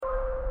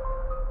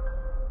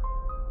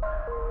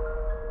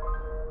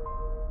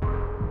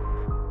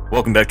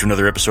Welcome back to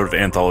another episode of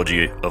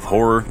Anthology of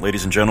Horror.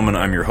 Ladies and gentlemen,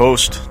 I'm your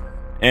host,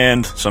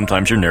 and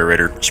sometimes your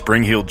narrator,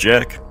 Spring-Heeled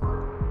Jack.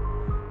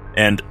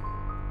 And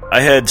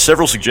I had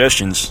several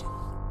suggestions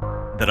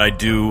that I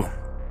do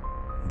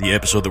the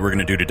episode that we're going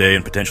to do today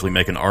and potentially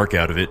make an arc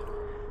out of it,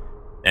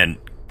 and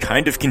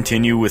kind of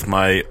continue with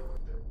my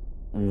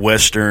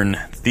Western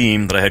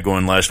theme that I had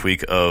going last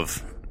week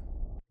of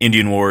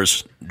Indian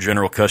Wars,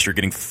 General Custer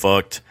getting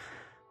fucked,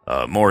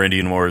 more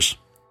Indian Wars,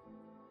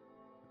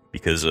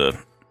 because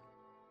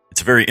it's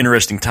a very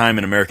interesting time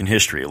in American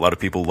history. A lot of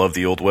people love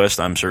the Old West.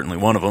 I'm certainly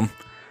one of them.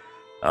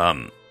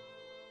 I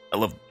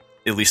love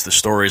at least the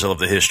stories. I love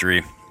the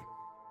history.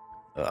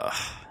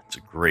 It's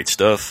great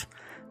stuff.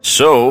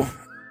 So,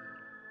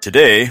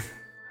 today,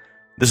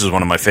 this is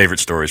one of my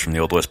favorite stories from the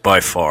Old West by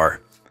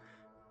far.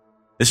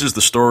 This is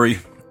the story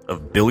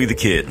of Billy the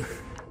Kid.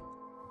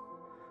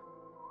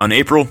 On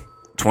April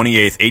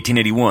 28th,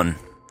 1881,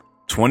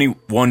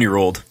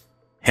 21-year-old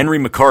Henry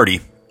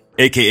McCarty,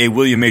 a.k.a.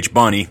 William H.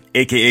 Bonney,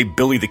 a.k.a.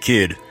 Billy the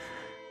Kid,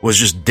 was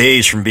just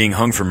days from being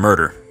hung for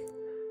murder.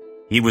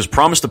 He was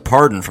promised a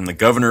pardon from the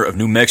governor of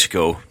New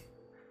Mexico,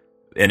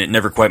 and it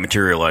never quite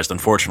materialized,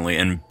 unfortunately,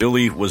 and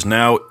Billy was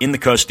now in the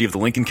custody of the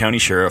Lincoln County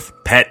Sheriff,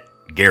 Pat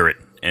Garrett,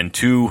 and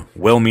two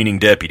well-meaning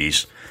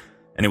deputies,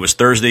 and it was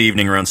Thursday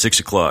evening around 6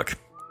 o'clock.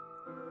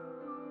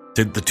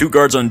 To the two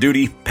guards on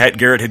duty, Pat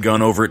Garrett had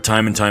gone over it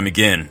time and time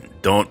again.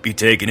 Don't be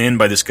taken in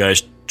by this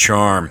guy's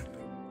charm.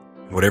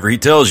 Whatever he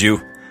tells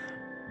you,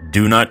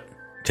 do not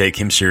take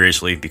him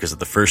seriously, because at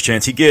the first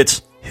chance he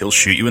gets, he'll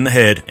shoot you in the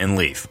head and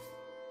leave.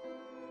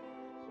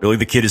 Billy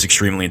the Kid is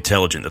extremely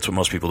intelligent. That's what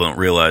most people don't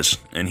realize.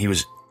 And he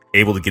was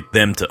able to get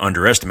them to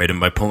underestimate him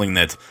by pulling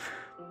that,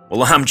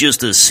 well, I'm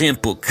just a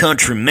simple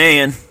country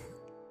man,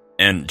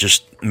 and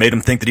just made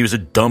him think that he was a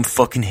dumb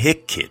fucking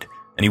hick kid.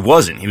 And he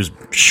wasn't. He was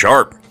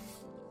sharp.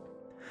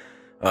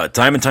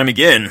 Time and time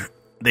again,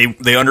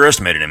 they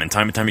underestimated him, and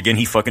time again,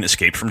 he fucking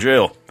escaped from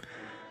jail.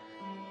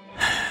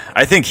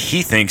 I think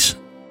he thinks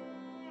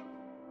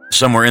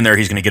somewhere in there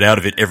he's going to get out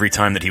of it every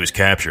time that he was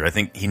captured. I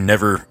think he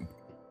never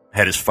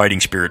had his fighting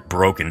spirit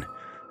broken.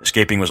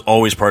 Escaping was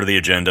always part of the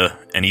agenda,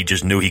 and he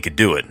just knew he could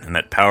do it. And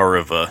that power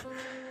of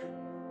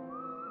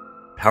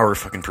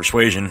fucking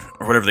persuasion,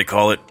 or whatever they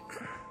call it.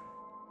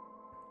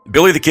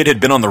 Billy the Kid had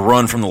been on the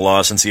run from the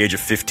law since the age of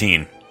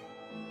 15.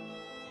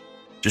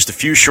 Just a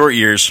few short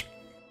years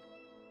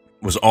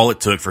was all it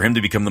took for him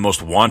to become the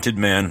most wanted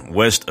man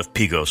west of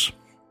Pecos.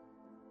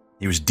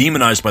 He was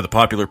demonized by the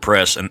popular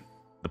press, and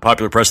the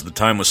popular press at the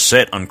time was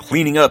set on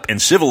cleaning up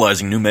and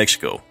civilizing New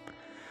Mexico.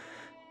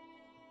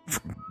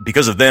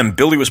 Because of them,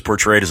 Billy was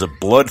portrayed as a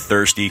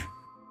bloodthirsty,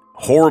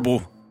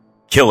 horrible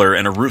killer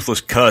and a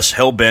ruthless cuss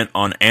hell-bent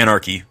on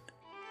anarchy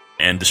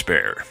and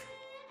despair.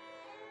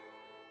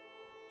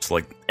 It's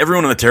like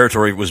everyone in the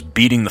territory was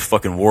beating the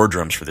fucking war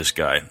drums for this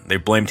guy. They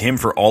blamed him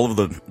for all of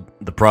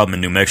the problem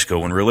in New Mexico,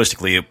 when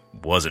realistically it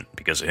wasn't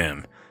because of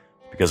him.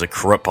 Because of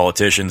corrupt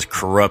politicians,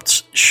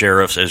 corrupt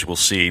sheriffs, as we'll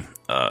see,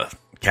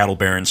 cattle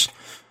barons.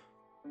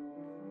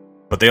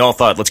 But they all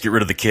thought, let's get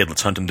rid of the kid,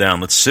 let's hunt him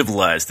down, let's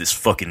civilize this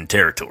fucking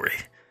territory.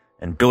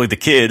 And Billy the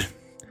Kid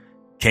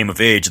came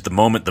of age at the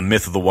moment the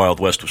myth of the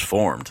Wild West was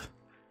formed.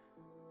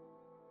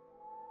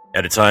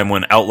 At a time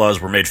when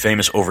outlaws were made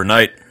famous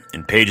overnight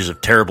in pages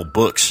of terrible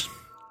books,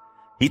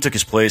 he took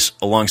his place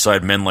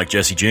alongside men like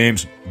Jesse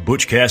James,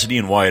 Butch Cassidy,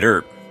 and Wyatt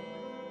Earp.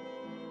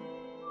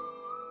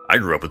 I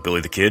grew up with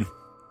Billy the Kid,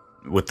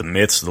 with the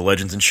myths, the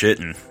legends, and shit,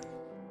 and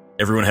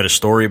everyone had a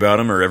story about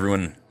him, or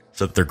everyone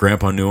said that their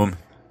grandpa knew him.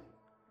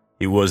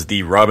 He was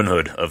the Robin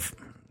Hood of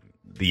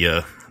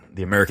the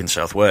American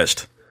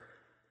Southwest.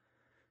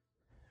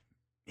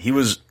 He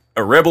was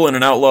a rebel and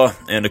an outlaw,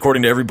 and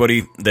according to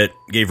everybody that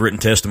gave written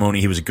testimony,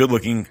 he was a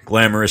good-looking,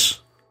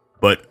 glamorous,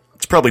 but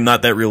it's probably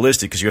not that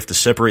realistic, because you have to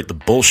separate the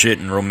bullshit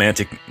and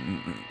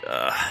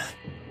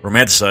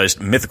romanticized,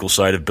 mythical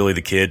side of Billy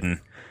the Kid and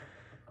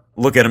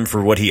look at him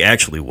for what he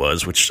actually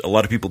was, which a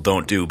lot of people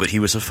don't do, but he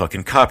was a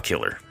fucking cop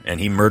killer,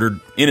 and he murdered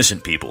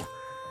innocent people.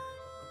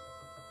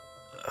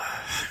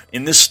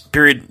 In this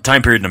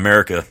time period in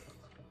America,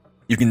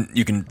 you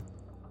can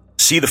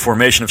see the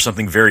formation of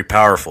something very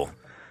powerful,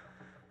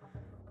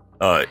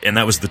 and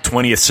that was the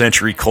 20th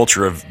century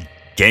culture of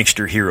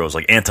gangster heroes,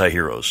 like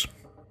anti-heroes.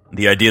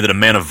 The idea that a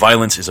man of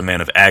violence is a man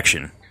of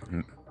action,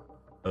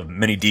 of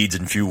many deeds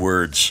and few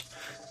words,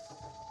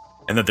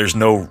 and that there's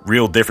no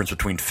real difference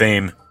between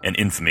fame and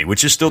infamy,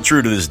 which is still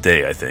true to this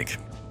day, I think.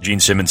 Gene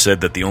Simmons said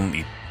that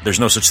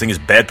there's no such thing as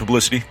bad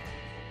publicity.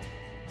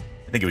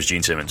 I think it was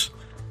Gene Simmons.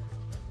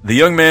 The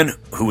young man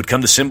who would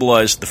come to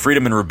symbolize the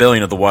freedom and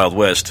rebellion of the Wild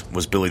West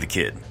was Billy the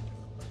Kid.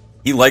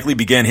 He likely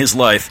began his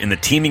life in the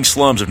teeming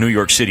slums of New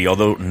York City,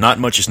 although not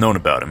much is known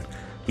about him.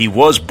 He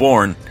was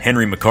born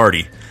Henry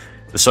McCarty,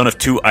 the son of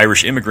two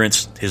Irish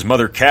immigrants. His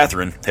mother,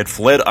 Catherine, had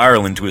fled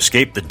Ireland to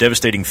escape the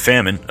devastating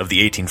famine of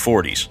the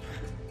 1840s,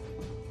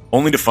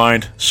 only to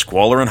find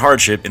squalor and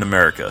hardship in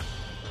America.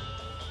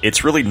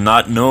 It's really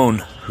not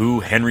known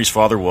who Henry's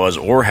father was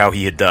or how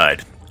he had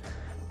died,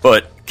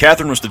 but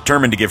Catherine was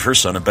determined to give her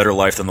son a better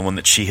life than the one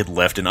that she had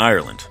left in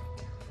Ireland.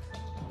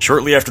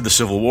 Shortly after the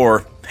Civil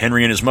War,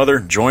 Henry and his mother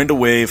joined a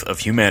wave of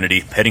humanity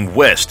heading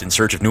west in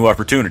search of new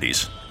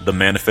opportunities, the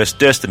Manifest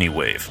Destiny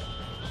wave.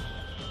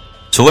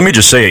 So let me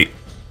just say,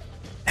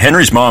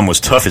 Henry's mom was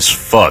tough as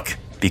fuck,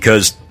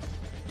 because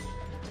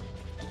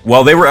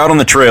while they were out on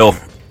the trail,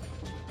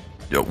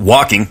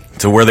 walking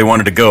to where they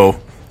wanted to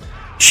go,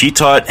 she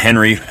taught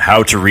Henry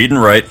how to read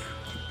and write,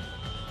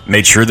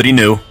 made sure that he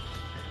knew.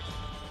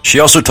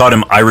 She also taught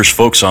him Irish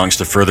folk songs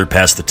to further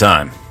pass the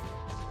time.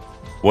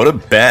 What a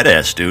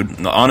badass,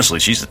 dude. Honestly,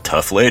 she's a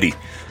tough lady.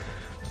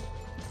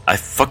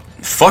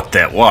 Fuck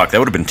that walk. That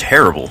would have been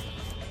terrible.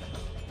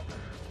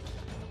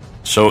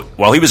 So,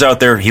 while he was out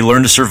there, he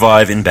learned to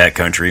survive in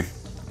backcountry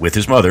with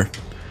his mother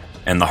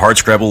and the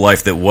hardscrabble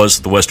life that was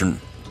the Western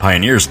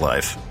pioneer's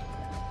life.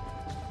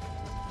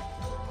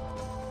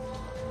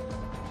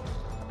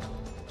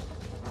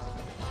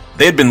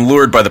 They had been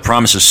lured by the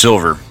promise of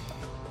silver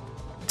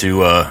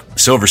to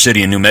Silver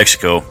City in New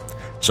Mexico,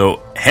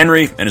 so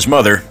Henry and his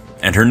mother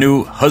and her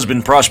new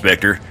husband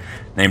prospector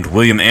named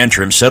William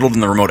Antrim settled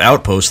in the remote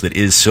outpost that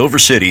is Silver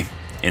City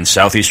in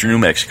southeastern New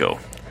Mexico.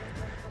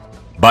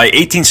 By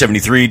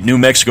 1873, New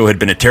Mexico had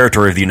been a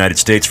territory of the United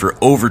States for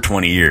over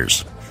 20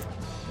 years.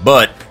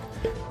 But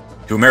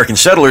to American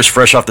settlers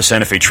fresh off the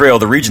Santa Fe Trail,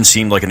 the region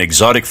seemed like an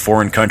exotic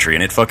foreign country,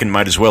 and it fucking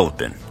might as well have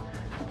been.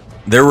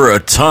 There were a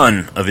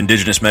ton of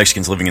indigenous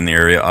Mexicans living in the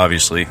area,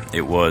 obviously.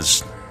 It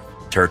was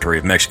territory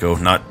of Mexico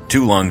not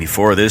too long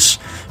before this,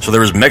 so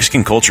there was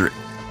Mexican culture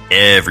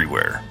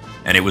everywhere.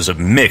 And it was a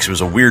mix, it was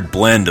a weird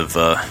blend of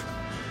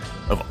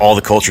all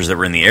the cultures that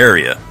were in the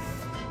area.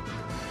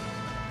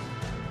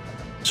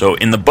 So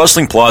in the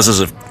bustling plazas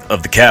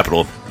of the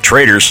capital,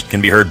 traders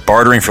can be heard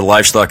bartering for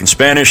livestock in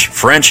Spanish,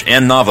 French,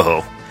 and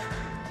Navajo.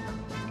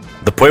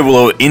 The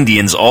Pueblo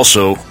Indians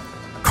also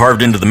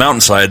carved into the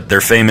mountainside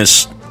their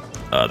famous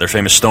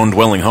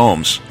stone-dwelling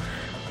homes.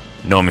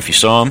 You know them if you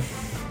saw them?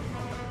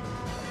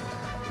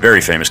 Very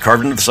famous.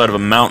 Carved into the side of a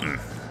mountain.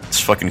 It's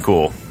fucking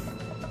cool.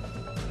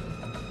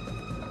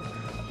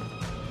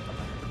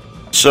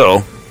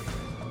 So,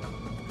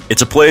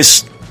 it's a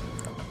place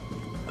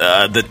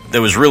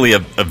that was really a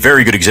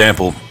very good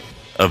example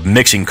of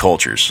mixing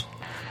cultures.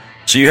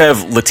 So you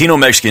have Latino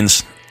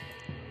Mexicans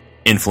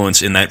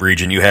influence in that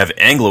region, you have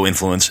Anglo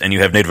influence, and you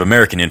have Native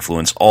American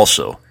influence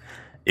also.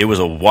 It was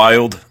a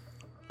wild,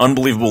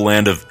 unbelievable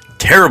land of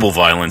terrible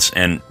violence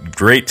and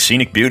great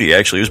scenic beauty.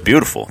 Actually, it was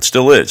beautiful. It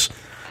still is.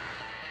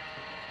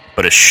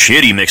 But a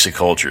shitty mix of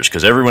cultures,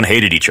 because everyone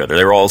hated each other.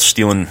 They were all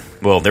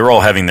they were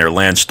all having their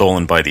land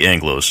stolen by the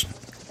Anglos,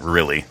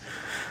 really.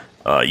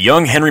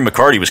 Young Henry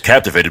McCarty was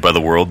captivated by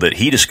the world that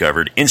he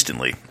discovered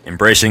instantly,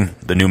 embracing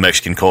the new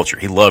Mexican culture.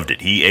 He loved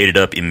it. He ate it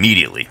up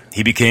immediately.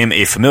 He became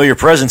a familiar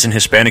presence in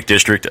Hispanic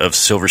district of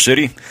Silver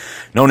City,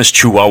 known as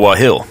Chihuahua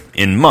Hill.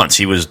 In months,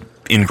 he was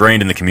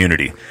ingrained in the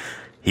community.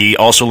 He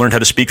also learned how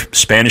to speak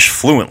Spanish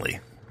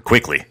fluently,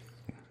 quickly,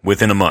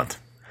 within a month.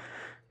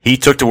 He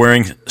took to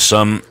wearing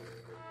some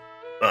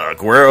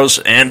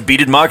gueros and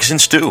beaded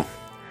moccasins too.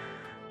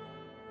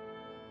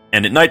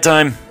 And at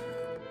nighttime,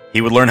 he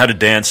would learn how to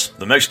dance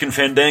the Mexican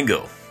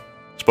fandango.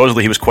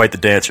 Supposedly he was quite the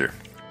dancer.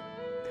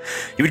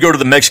 He would go to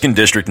the Mexican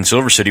district in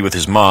Silver City with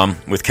his mom,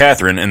 with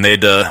Catherine, and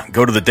they'd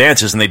go to the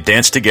dances and they'd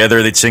dance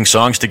together, they'd sing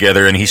songs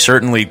together, and he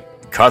certainly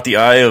caught the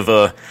eye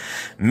of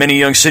many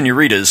young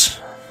senoritas.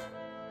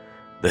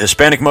 The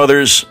Hispanic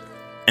mothers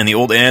and the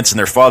old aunts and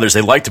their fathers,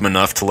 they liked him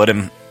enough to let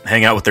him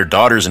hang out with their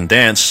daughters and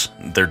dance.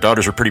 Their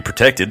daughters were pretty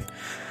protected.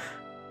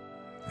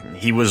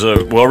 He was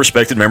a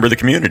well-respected member of the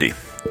community.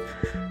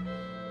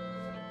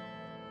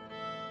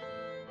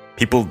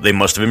 People, they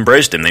must have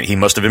embraced him. He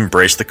must have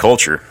embraced the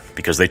culture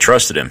because they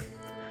trusted him.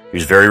 He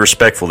was very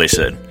respectful, they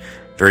said.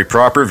 Very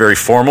proper, very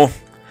formal.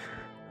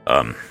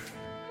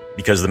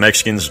 Because the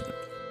Mexicans,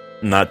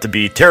 not to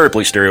be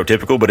terribly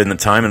stereotypical, but in the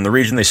time and the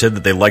region, they said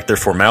that they liked their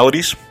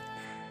formalities.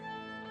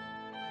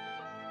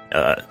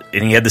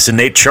 And he had this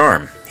innate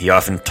charm. He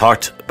often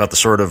talked about the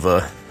sort of...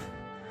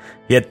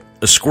 he had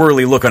a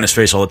squirrely look on his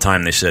face all the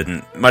time, they said.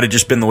 And it might have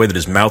just been the way that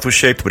his mouth was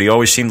shaped, but he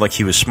always seemed like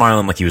he was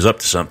smiling, like he was up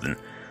to something.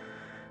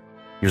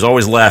 He was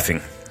always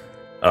laughing.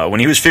 When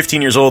he was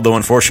 15 years old, though,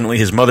 unfortunately,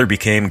 his mother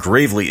became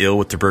gravely ill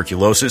with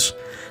tuberculosis.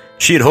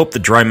 She had hoped the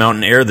dry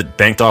mountain air that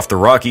banked off the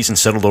Rockies and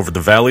settled over the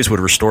valleys would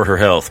restore her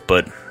health,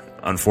 but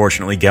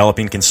unfortunately,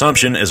 galloping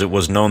consumption, as it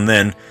was known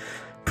then,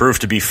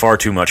 proved to be far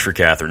too much for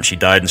Catherine. She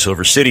died in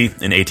Silver City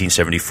in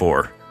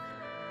 1874.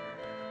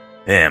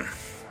 Damn.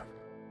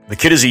 The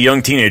kid is a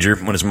young teenager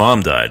when his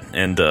mom died,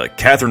 and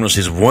Catherine was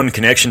his one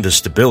connection to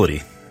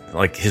stability.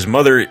 Like, his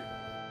mother...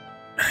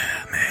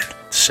 Man,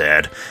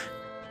 sad.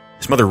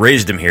 His mother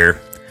raised him here,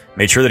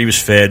 made sure that he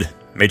was fed,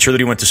 made sure that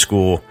he went to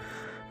school.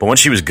 But when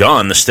she was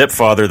gone, the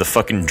stepfather, the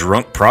fucking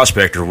drunk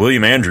prospector,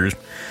 William Andrews,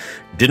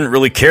 didn't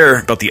really care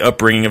about the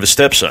upbringing of his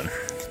stepson.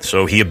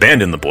 So he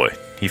abandoned the boy.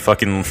 He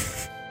fucking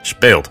just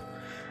bailed.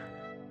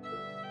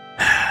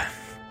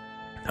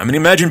 I mean,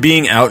 imagine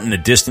being out in a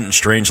distant and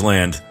strange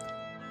land,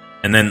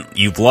 and then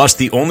you've lost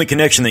the only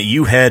connection that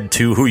you had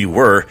to who you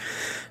were,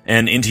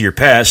 and into your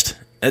past.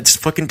 That's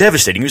fucking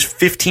devastating. He was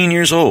 15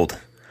 years old.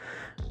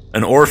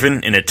 An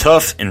orphan in a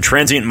tough and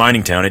transient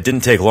mining town, it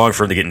didn't take long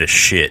for him to get into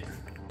shit.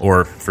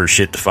 Or for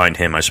shit to find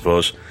him, I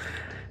suppose.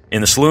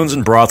 In the saloons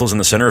and brothels in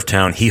the center of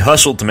town, he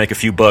hustled to make a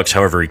few bucks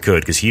however he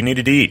could, because he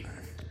needed to eat.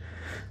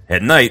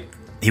 At night,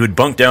 he would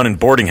bunk down in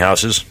boarding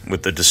houses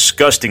with a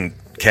disgusting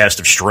cast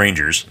of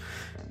strangers,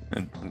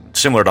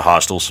 similar to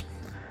hostels.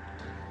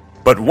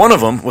 But one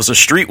of them was a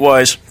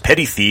streetwise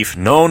petty thief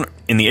known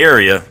in the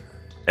area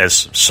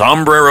as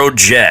Sombrero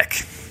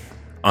Jack.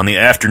 On the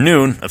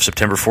afternoon of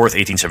September 4th,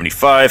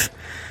 1875,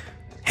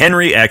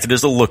 Henry acted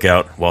as the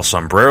lookout while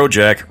Sombrero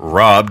Jack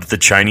robbed the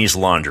Chinese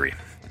laundry.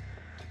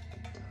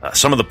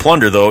 Some of the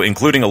plunder, though,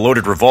 including a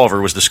loaded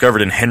revolver, was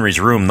discovered in Henry's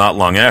room not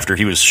long after.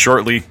 He was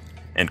shortly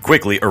and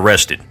quickly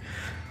arrested.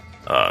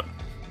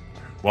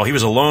 While he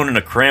was alone in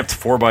a cramped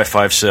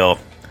 4x5 cell,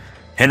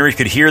 Henry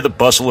could hear the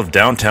bustle of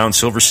downtown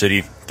Silver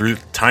City through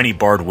the tiny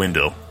barred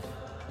window.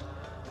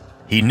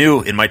 He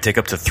knew it might take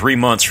up to 3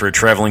 months for a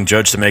traveling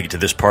judge to make it to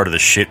this part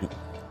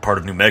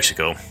of New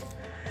Mexico.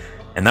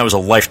 And that was a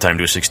lifetime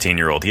to a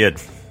 16-year-old.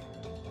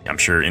 I'm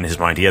sure in his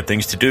mind he had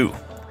things to do.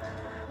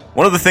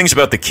 One of the things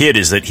about the kid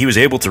is that he was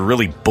able to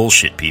really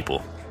bullshit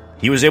people.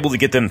 He was able to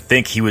get them to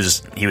think he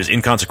was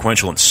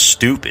inconsequential and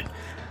stupid.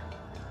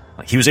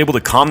 He was able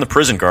to calm the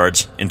prison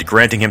guards into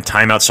granting him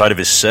time outside of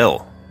his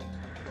cell.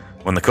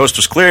 When the coast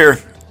was clear,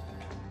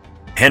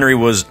 Henry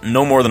was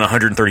no more than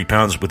 130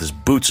 pounds with his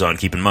boots on,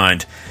 keep in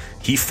mind.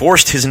 He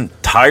forced his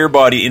entire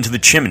body into the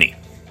chimney.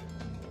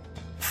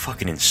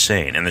 Fucking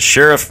insane. And the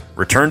sheriff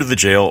returned to the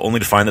jail only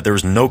to find that there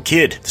was no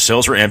kid. The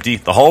cells were empty.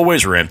 The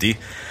hallways were empty.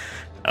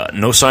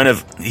 No sign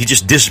of... He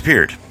just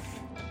disappeared.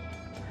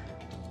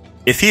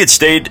 If he had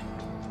stayed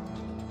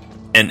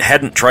and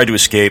hadn't tried to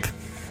escape,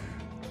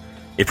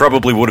 it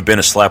probably would have been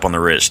a slap on the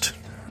wrist.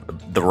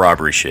 The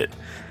robbery shit.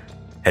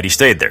 Had he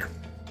stayed there.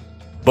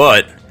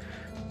 But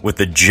with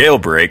the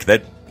jailbreak,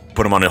 that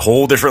put him on a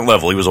whole different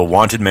level. He was a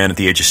wanted man at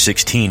the age of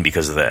 16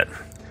 because of that.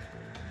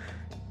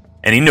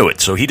 And he knew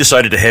it, so he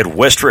decided to head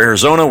west for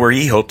Arizona, where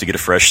he hoped to get a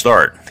fresh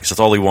start, because that's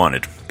all he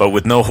wanted. But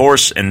with no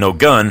horse and no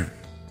gun,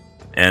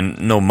 and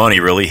no money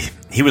really,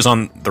 he was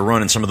on the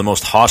run in some of the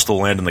most hostile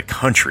land in the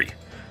country.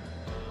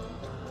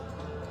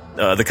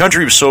 The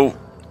country was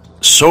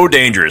so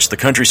dangerous. The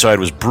countryside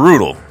was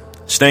brutal.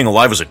 Staying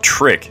alive was a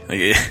trick.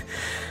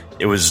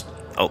 There was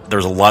a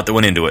lot that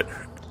went into it.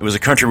 It was a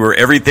country where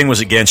everything was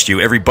against you,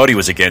 everybody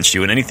was against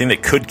you, and anything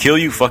that could kill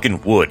you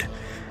fucking would.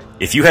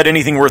 If you had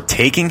anything worth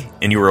taking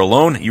and you were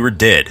alone, you were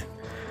dead.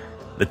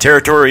 The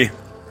territory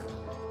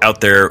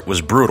out there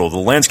was brutal. The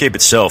landscape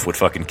itself would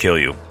fucking kill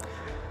you.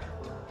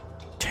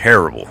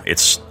 Terrible.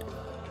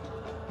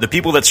 The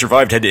people that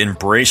survived had to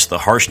embrace the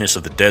harshness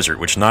of the desert,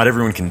 which not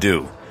everyone can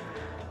do.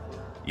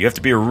 You have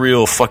to be a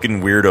real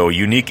fucking weirdo,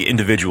 unique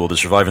individual to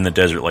survive in the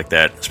desert like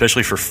that,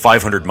 especially for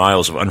 500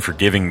 miles of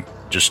unforgiving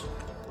just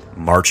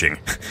marching.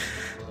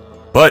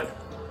 But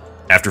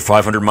after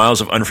 500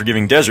 miles of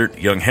unforgiving desert,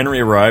 young Henry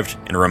arrived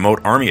in a remote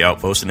army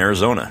outpost in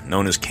Arizona,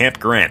 known as Camp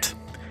Grant,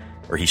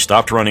 where he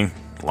stopped running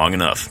long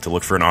enough to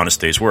look for an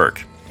honest day's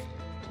work.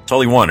 That's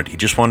all he wanted. He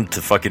just wanted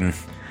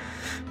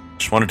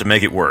to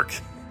make it work.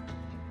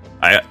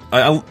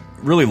 I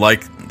really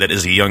like that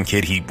as a young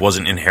kid, he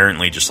wasn't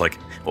inherently just like,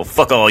 well,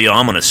 fuck all y'all,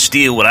 I'm gonna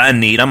steal what I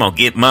need, I'm gonna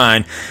get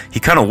mine. He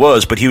kind of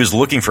was, but he was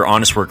looking for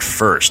honest work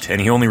first, and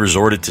he only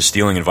resorted to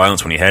stealing and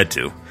violence when he had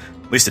to.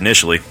 At least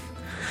initially.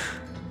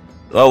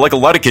 Like a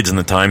lot of kids in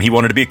the time, he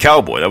wanted to be a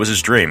cowboy. That was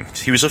his dream.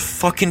 He was a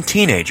fucking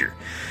teenager.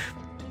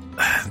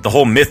 The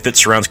whole myth that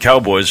surrounds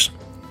cowboys,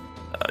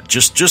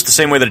 just the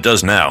same way that it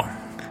does now.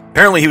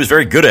 Apparently he was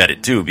very good at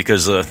it, too,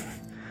 because the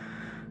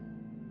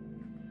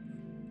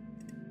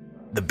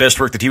best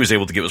work that he was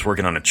able to get was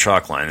working on a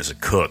chalk line as a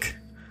cook,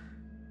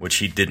 which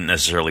he didn't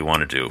necessarily want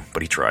to do,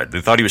 but he tried.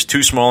 They thought he was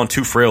too small and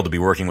too frail to be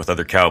working with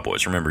other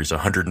cowboys. Remember, he's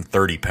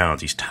 130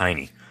 pounds. He's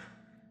tiny.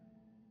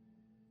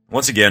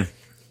 Once again,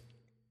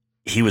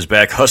 he was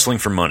back hustling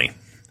for money.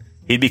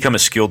 He'd become a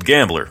skilled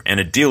gambler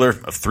and a dealer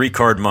of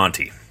three-card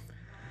Monte,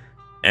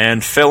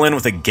 and fell in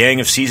with a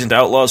gang of seasoned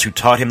outlaws who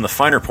taught him the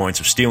finer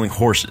points of stealing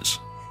horses.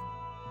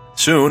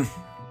 Soon,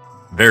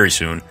 very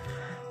soon,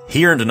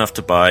 he earned enough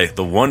to buy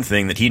the one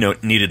thing that he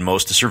needed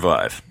most to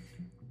survive: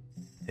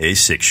 a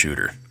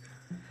six-shooter.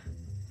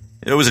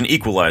 It was an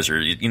equalizer.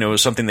 It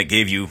was something that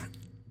gave you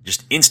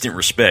just instant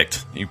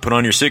respect. You put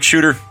on your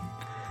six-shooter,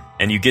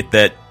 and you get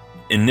that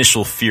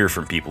initial fear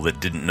from people that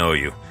didn't know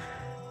you.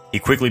 He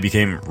quickly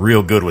became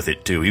real good with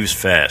it, too. He was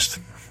fast.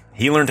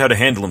 He learned how to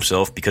handle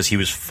himself because he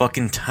was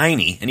fucking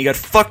tiny, and he got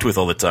fucked with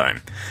all the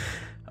time.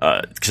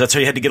 Because that's how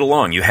you had to get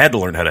along. You had to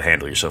learn how to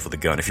handle yourself with a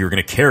gun. If you were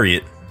going to carry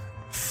it,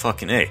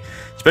 fucking A.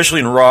 Especially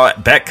in raw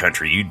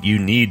backcountry, you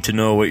need to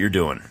know what you're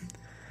doing.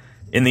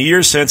 In the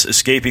years since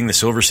escaping the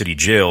Silver City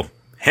jail,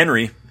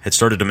 Henry had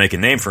started to make a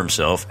name for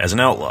himself as an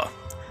outlaw.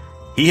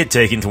 He had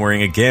taken to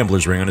wearing a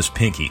gambler's ring on his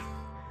pinky.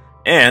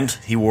 And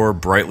he wore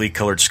brightly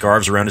colored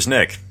scarves around his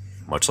neck,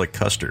 much like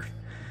Custer.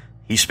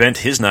 He spent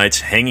his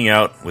nights hanging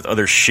out with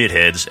other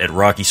shitheads at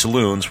Rocky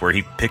saloons, where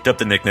he picked up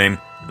the nickname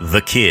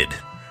The Kid,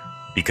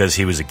 because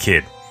he was a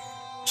kid.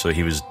 So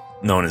he was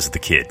known as the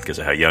Kid because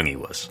of how young he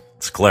was.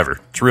 It's clever.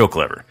 It's real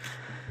clever.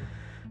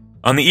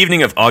 On the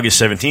evening of August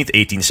 17th,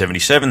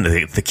 1877,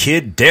 the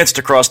Kid danced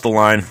across the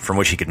line from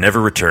which he could never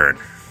return.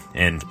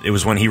 And it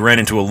was when he ran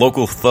into a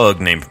local thug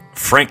named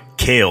Frank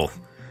Cahill.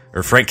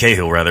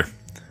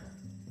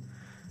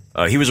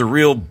 He was a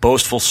real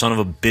boastful son of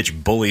a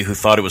bitch bully who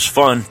thought it was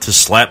fun to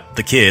slap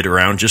the Kid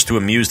around just to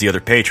amuse the other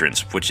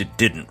patrons, which it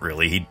didn't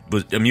really. He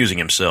was amusing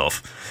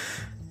himself.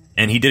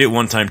 And he did it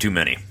one time too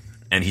many.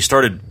 And he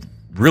started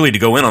really to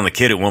go in on the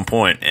Kid at one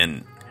point,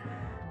 and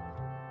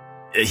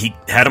he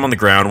had him on the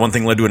ground. One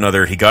thing led to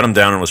another. He got him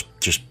down and was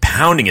just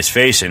pounding his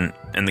face in,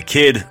 and the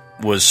Kid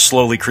was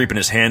slowly creeping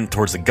his hand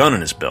towards the gun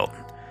in his belt.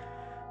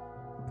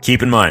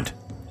 Keep in mind,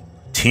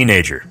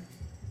 teenager.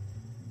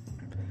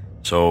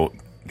 So,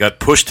 got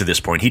pushed to this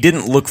point. He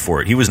didn't look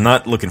for it. He was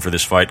not looking for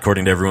this fight,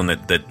 according to everyone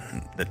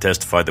that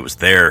testified that was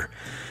there.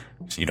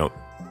 So,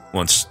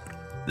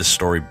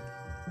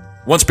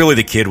 once Billy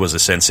the Kid was a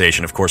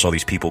sensation, of course all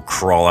these people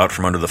crawl out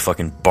from under the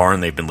fucking barn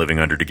they've been living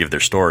under to give their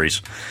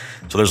stories.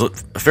 So there's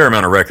a fair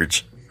amount of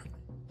records.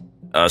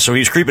 So he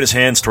was creeping his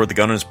hands toward the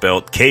gun in his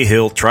belt.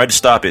 Cahill tried to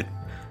stop it.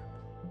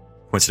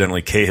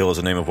 Coincidentally, Cahill is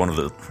the name of one of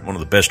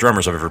the best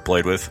drummers I've ever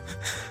played with.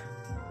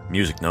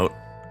 Music note.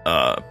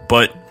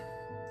 But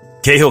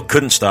Cahill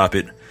couldn't stop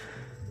it.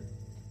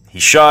 He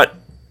shot,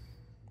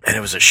 and it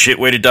was a shit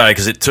way to die,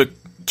 because it took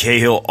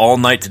Cahill all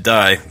night to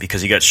die,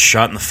 because he got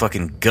shot in the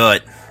fucking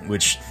gut,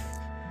 which...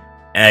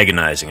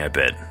 agonizing, I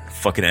bet.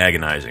 Fucking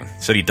agonizing.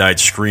 Said he died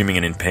screaming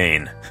and in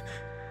pain.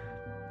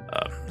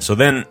 So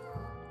then,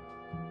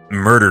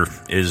 murder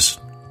is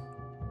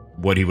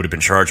what he would have been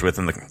charged with,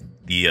 and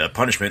the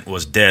punishment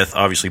was death,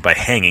 obviously by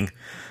hanging.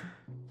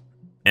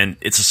 And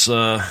it's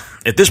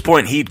at this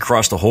point he'd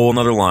crossed a whole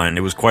nother line.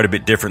 It was quite a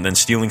bit different than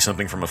stealing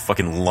something from a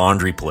fucking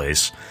laundry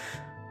place.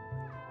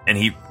 And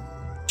he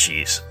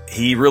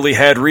really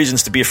had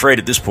reasons to be afraid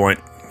at this point,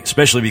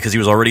 especially because he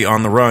was already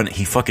on the run.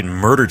 He fucking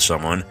murdered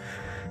someone.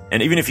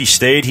 And even if he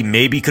stayed, he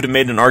maybe could have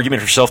made an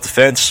argument for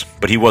self-defense,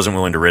 but he wasn't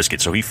willing to risk it,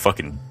 so he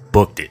fucking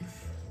booked it.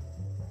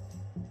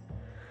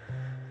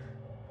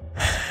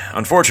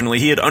 Unfortunately,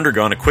 he had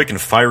undergone a quick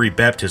and fiery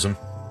baptism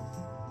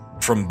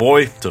from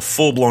boy to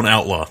full-blown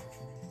outlaw.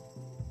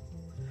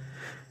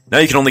 Now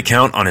you can only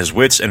count on his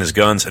wits and his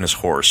guns and his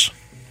horse.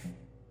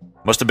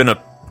 Must have been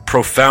a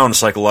profound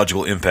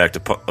psychological impact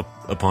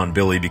upon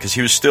Billy, because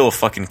he was still a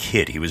fucking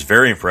kid. He was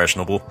very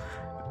impressionable,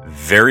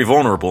 very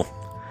vulnerable,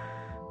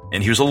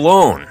 and he was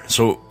alone.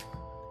 So,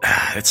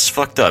 it's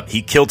fucked up.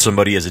 He killed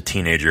somebody as a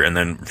teenager and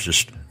then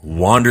just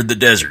wandered the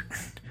desert.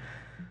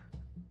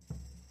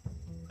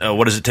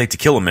 What does it take to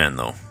kill a man,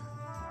 though?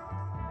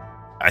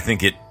 I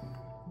think it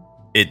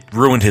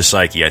ruined his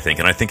psyche, I think,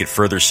 and I think it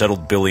further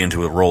settled Billy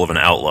into a role of an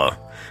outlaw.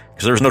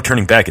 Because there was no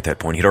turning back at that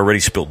point. He'd already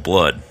spilled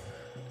blood.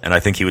 And I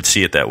think he would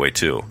see it that way,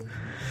 too.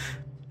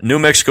 New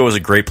Mexico is a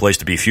great place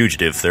to be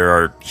fugitive. There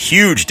are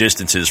huge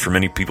distances for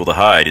many people to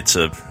hide. It's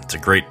a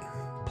great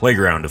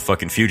playground of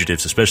fucking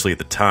fugitives, especially at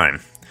the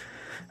time.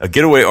 A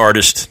getaway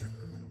artist,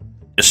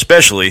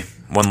 especially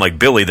one like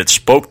Billy that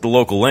spoke the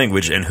local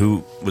language and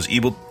who was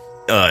easily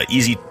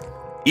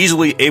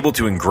able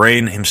to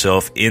ingrain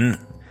himself in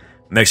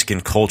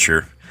Mexican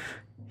culture,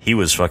 he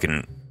was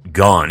fucking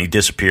gone. He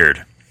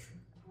disappeared.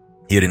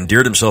 He had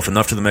endeared himself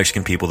enough to the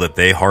Mexican people that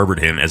they harbored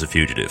him as a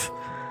fugitive.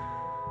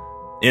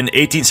 In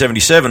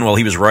 1877, while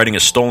he was riding a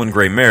stolen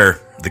gray mare,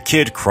 the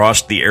Kid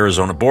crossed the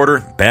Arizona border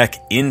back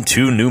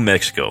into New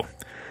Mexico.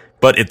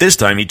 But at this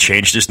time, he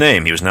changed his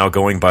name. He was now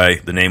going by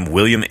the name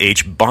William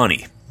H.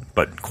 Bonney,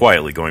 but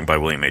quietly going by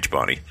William H.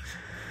 Bonney.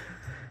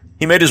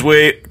 He made his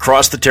way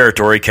across the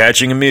territory,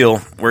 catching a meal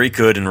where he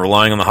could and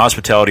relying on the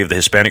hospitality of the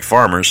Hispanic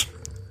farmers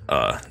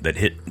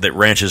that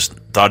ranches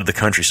dotted the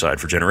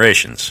countryside for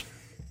generations.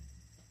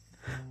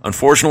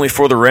 Unfortunately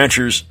for the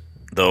ranchers,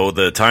 though,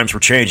 the times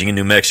were changing in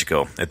New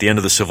Mexico. At the end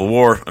of the Civil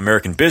War,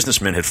 American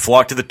businessmen had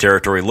flocked to the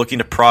territory looking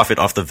to profit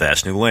off the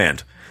vast new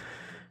land.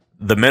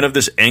 The men of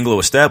this Anglo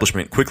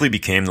establishment quickly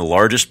became the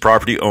largest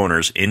property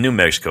owners in New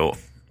Mexico,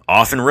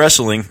 often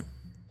wresting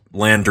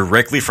land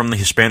directly from the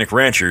Hispanic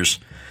ranchers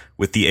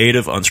with the aid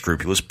of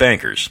unscrupulous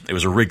bankers. It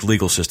was a rigged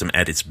legal system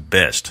at its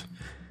best.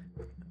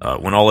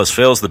 When all else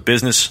fails, the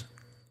business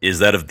is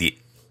that of the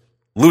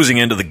losing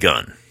end of the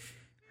gun.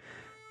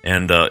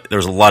 And there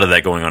was a lot of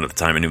that going on at the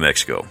time in New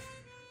Mexico.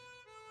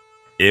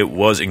 It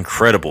was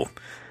incredible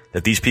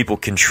that these people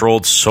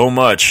controlled so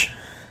much.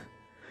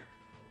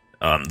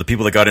 The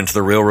people that got into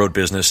the railroad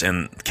business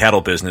and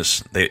cattle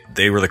business,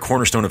 they were the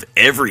cornerstone of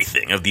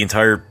everything, of the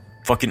entire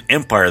fucking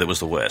empire that was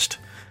the West.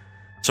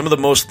 Some of the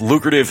most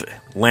lucrative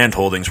land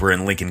holdings were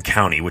in Lincoln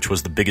County, which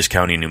was the biggest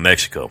county in New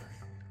Mexico.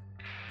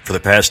 For the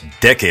past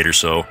decade or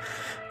so,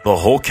 the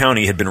whole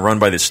county had been run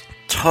by this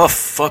tough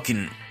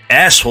fucking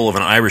asshole of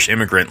an Irish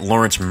immigrant,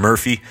 Lawrence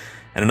Murphy,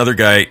 and another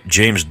guy,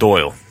 James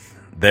Doyle.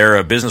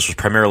 Their business was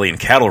primarily in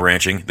cattle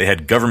ranching. They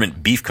had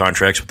government beef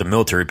contracts with the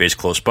military base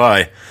close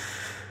by,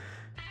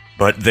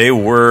 but they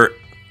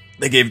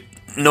gave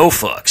no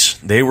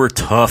fucks. They were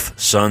tough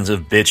sons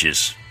of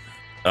bitches.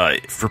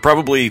 for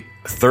probably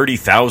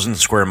 30,000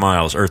 square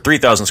miles, or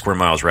 3,000 square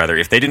miles rather,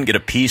 if they didn't get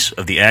a piece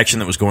of the action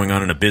that was going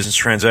on in a business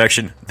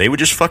transaction, they would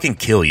just fucking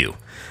kill you.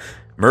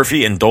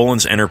 Murphy and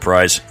Dolan's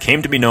enterprise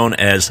came to be known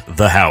as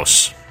The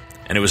House,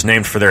 and it was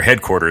named for their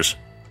headquarters,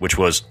 which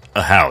was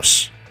a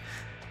house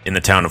in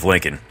the town of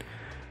Lincoln.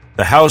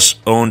 The house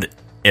owned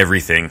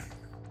everything,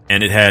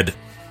 and it had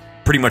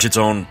pretty much its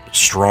own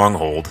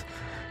stronghold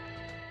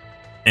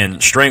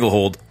and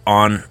stranglehold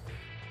on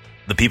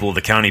the people of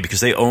the county because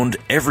they owned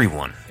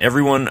everyone.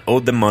 Everyone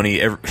owed them money.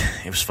 It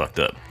was fucked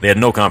up. They had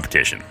no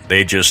competition.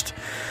 They just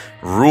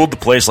ruled the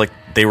place like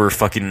they were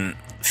fucking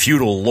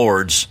feudal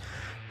lords.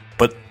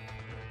 But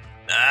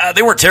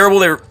they weren't terrible.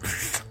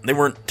 They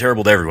weren't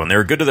terrible to everyone. They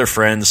were good to their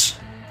friends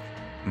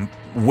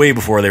way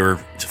before they were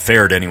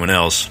fair to anyone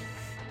else.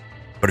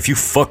 But if you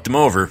fucked them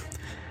over,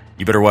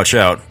 you better watch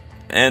out.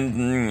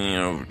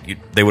 And,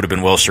 they would have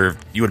been well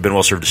served. You would have been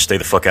well served to stay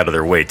the fuck out of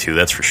their way, too,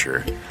 that's for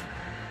sure.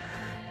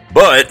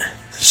 But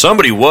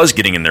somebody was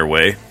getting in their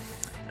way.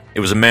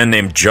 It was a man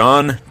named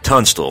John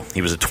Tunstall.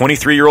 He was a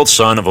 23-year-old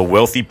son of a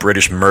wealthy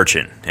British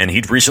merchant, and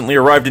he'd recently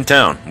arrived in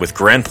town with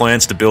grand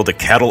plans to build a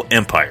cattle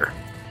empire.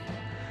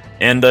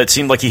 And it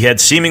seemed like he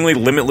had seemingly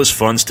limitless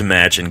funds to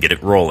match and get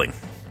it rolling.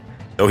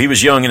 Though he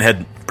was young and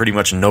had pretty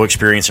much no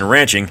experience in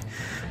ranching,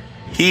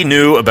 he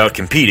knew about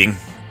competing,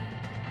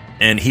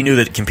 and he knew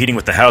that competing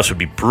with the house would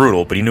be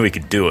brutal, but he knew he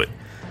could do it.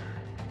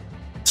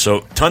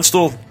 So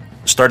Tunstall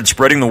started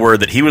spreading the word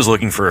that he was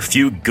looking for a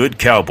few good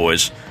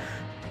cowboys,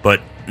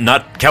 but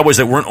not cowboys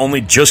that weren't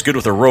only just good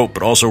with a rope,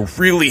 but also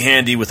really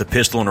handy with a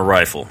pistol and a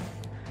rifle.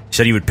 He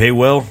said he would pay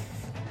well,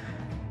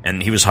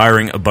 and he was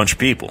hiring a bunch of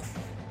people.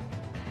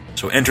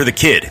 So enter the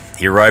Kid.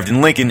 He arrived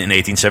in Lincoln in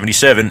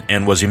 1877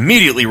 and was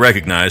immediately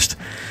recognized,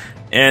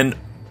 and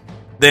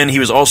then he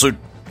was also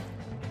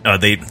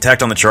they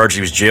tacked on the charge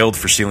he was jailed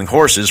for stealing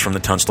horses from the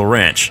Tunstall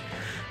Ranch.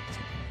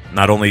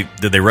 Not only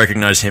did they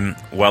recognize him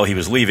while he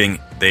was leaving,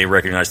 they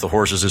recognized the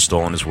horses as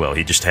stolen as well.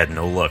 He just had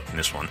no luck in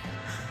this one.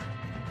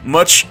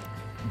 Much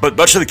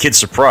to the Kid's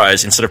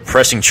surprise, instead of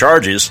pressing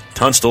charges,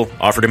 Tunstall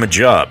offered him a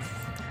job.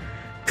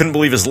 Couldn't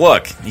believe his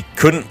luck. He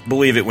couldn't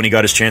believe it when he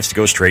got his chance to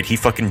go straight. He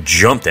fucking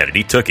jumped at it.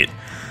 He took it.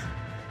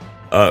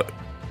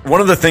 One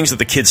of the things that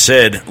the Kid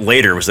said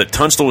later was that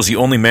Tunstall was the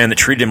only man that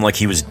treated him like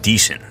he was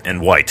decent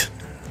and white.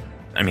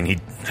 I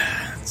mean,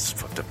 it's a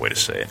fucked up way to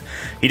say it.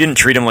 He didn't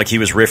treat him like he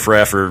was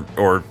riffraff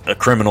or a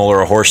criminal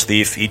or a horse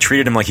thief. He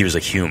treated him like he was a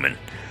human.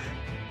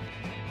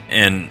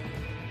 And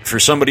for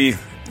somebody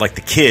like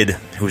the Kid,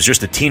 who was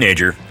just a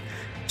teenager,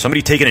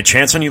 somebody taking a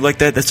chance on you like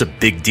that, that's a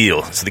big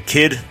deal. So the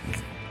Kid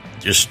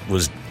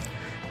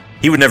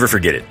he would never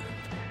forget it.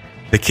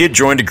 The Kid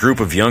joined a group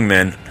of young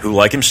men who,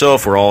 like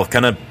himself, were all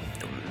kind of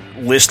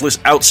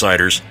listless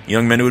outsiders,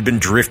 young men who had been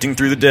drifting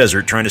through the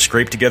desert trying to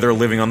scrape together a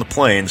living on the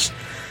plains.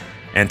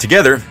 And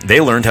together,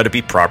 they learned how to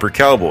be proper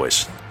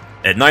cowboys.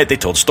 At night, they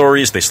told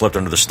stories, they slept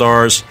under the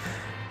stars.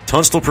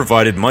 Tunstall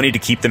provided money to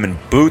keep them in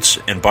boots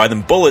and buy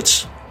them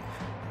bullets.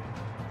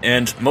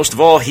 And most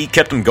of all, he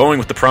kept them going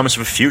with the promise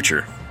of a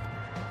future.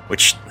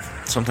 Which,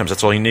 sometimes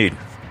that's all you need.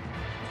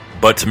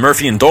 But to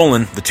Murphy and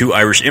Dolan, the two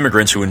Irish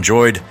immigrants who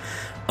enjoyed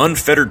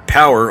unfettered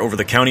power over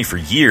the county for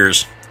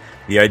years,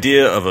 the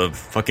idea of a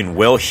fucking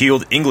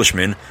well-heeled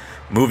Englishman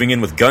moving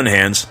in with gun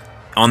hands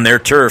on their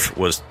turf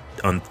was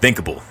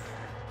unthinkable.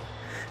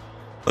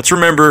 Let's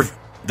remember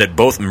that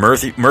both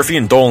Murphy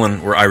and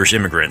Dolan were Irish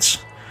immigrants,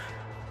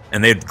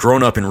 and they had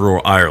grown up in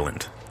rural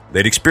Ireland.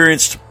 They'd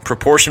experienced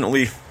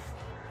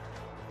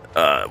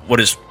what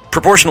is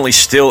proportionally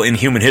still in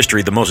human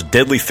history the most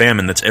deadly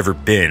famine that's ever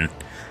been,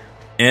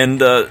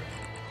 and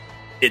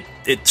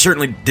it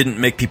certainly didn't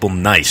make people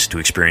nice to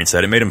experience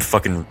that. It made them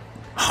fucking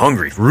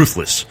hungry,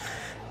 ruthless,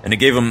 and it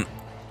gave them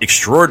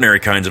extraordinary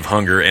kinds of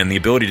hunger and the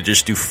ability to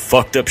just do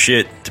fucked up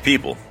shit to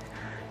people.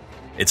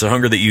 It's a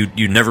hunger that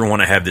you never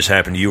want to have this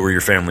happen to you or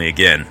your family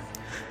again.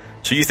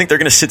 So you think they're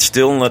going to sit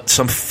still and let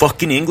some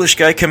fucking English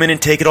guy come in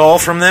and take it all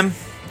from them?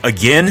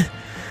 Again?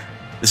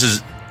 This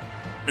is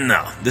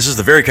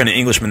the very kind of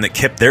Englishman that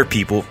kept their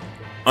people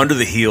under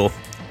the heel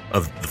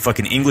of the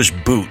fucking English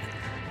boot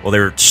while they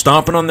were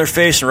stomping on their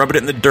face and rubbing it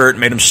in the dirt,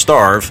 made them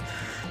starve,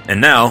 and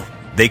now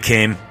they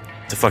came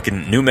to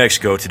fucking New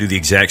Mexico to do the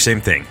exact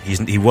same thing.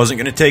 He wasn't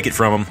going to take it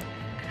from them.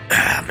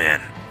 Ah, man.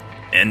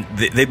 And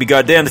they'd be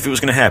goddamned if it was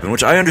going to happen,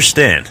 which I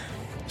understand.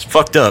 It's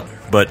fucked up,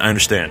 but I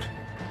understand.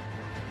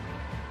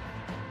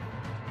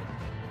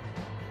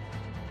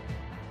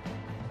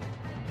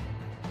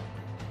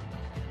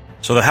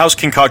 So the House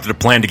concocted a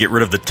plan to get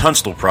rid of the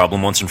Tunstall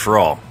problem once and for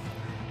all.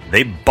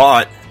 They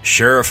bought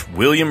Sheriff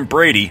William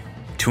Brady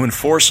to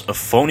enforce a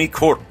phony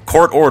court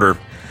order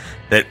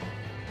that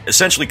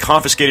essentially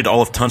confiscated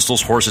all of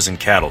Tunstall's horses and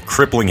cattle,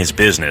 crippling his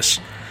business.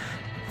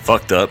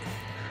 Fucked up.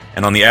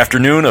 And on the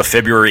afternoon of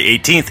February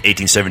 18th,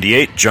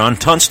 1878, John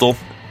Tunstall,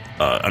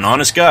 an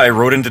honest guy,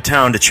 rode into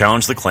town to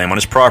challenge the claim on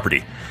his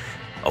property.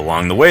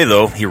 Along the way,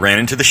 though, he ran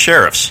into the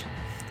sheriffs.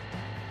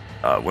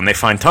 When they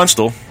find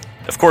Tunstall,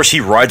 of course,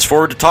 he rides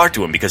forward to talk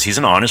to him because he's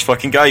an honest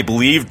fucking guy. He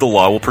believed the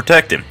law will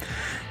protect him.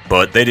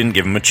 but they didn't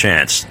give him a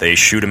chance. They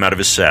shoot him out of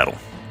his saddle.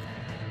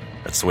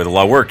 That's the way the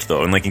law worked,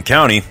 though, in Lincoln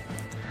County.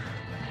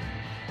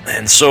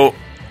 And so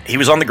he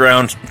was on the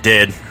ground,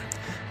 dead.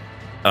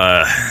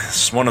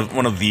 One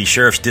of the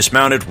sheriffs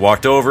dismounted,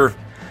 walked over,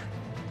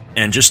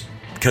 and just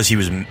because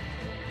he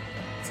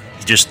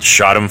just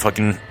shot him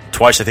fucking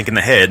twice, I think, in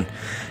the head.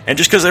 And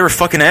just because they were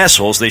fucking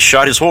assholes, they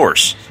shot his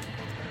horse.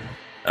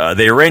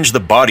 They arranged the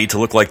body to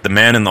look like the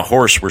man and the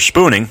horse were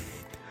spooning.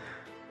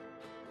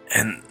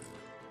 And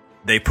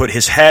they put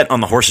his hat on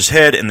the horse's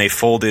head, and they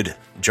folded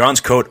John's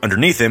coat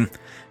underneath him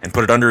and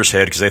put it under his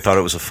head because they thought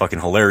it was a fucking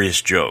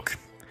hilarious joke.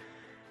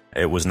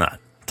 It was not.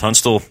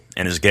 Tunstall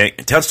and his gang,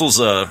 Tunstall's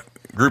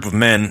group of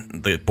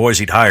men, the boys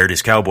he'd hired,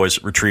 his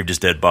cowboys, retrieved his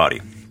dead body.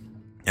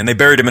 And they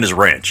buried him in his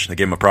ranch. They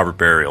gave him a proper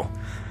burial.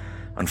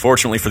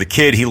 Unfortunately for the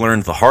kid, he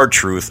learned the hard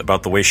truth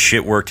about the way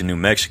shit worked in New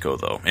Mexico,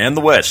 though, and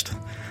the West.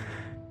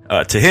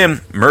 To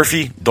him,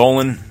 Murphy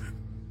Dolan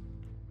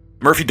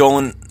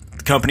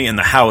Company and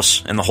the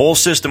House and the whole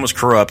system was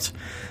corrupt.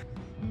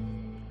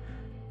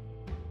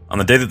 On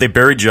the day that they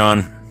buried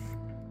John,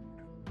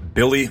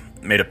 Billy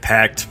made a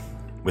pact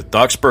with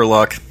Doc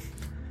Spurlock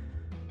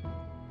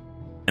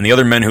and the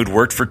other men who'd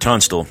worked for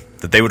Tunstall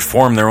that they would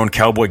form their own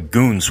cowboy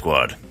goon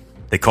squad.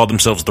 They called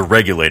themselves the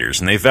Regulators,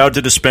 and they vowed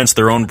to dispense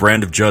their own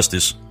brand of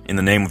justice in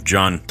the name of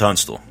John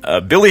Tunstall.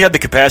 Billy had the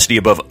capacity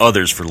above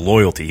others for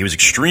loyalty. He was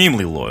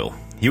extremely loyal.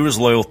 He was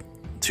loyal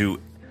to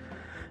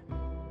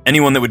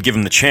anyone that would give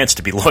him the chance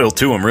to be loyal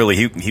to him, really.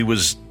 He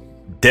was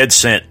dead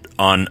set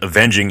on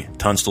avenging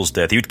Tunstall's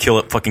death. He would kill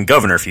a fucking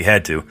governor if he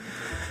had to.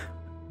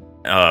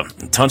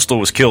 Tunstall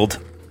was killed,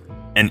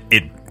 and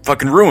it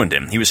fucking ruined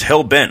him. He was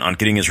hell-bent on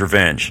getting his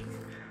revenge.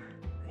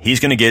 He's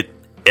going to get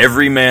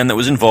every man that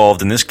was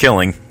involved in this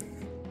killing,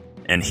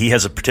 and he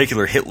has a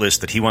particular hit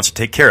list that he wants to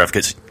take care of,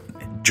 because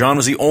John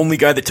was the only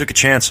guy that took a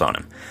chance on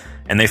him,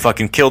 and they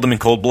fucking killed him in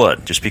cold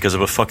blood, just because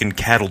of a fucking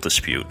cattle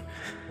dispute.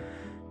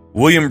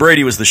 William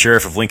Brady was the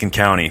sheriff of Lincoln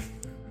County,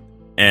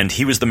 and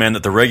he was the man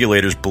that the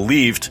Regulators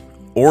believed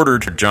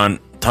ordered John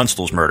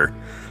Tunstall's murder.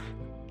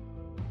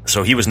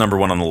 So he was number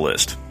one on the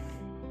list.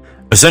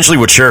 Essentially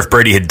what Sheriff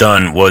Brady had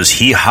done was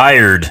he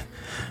hired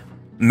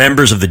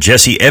members of the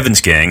Jesse Evans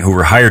gang, who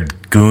were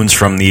hired goons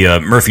from the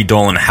Murphy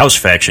Dolan House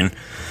faction,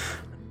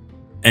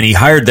 and he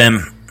hired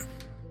them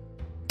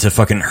to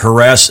fucking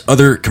harass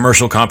other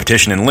commercial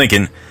competition in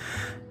Lincoln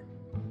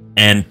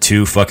and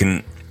to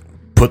fucking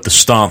put the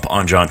stomp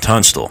on John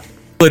Tunstall.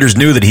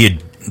 The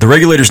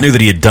Regulators knew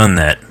that he had done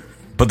that,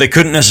 but they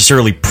couldn't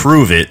necessarily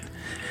prove it,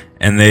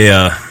 and they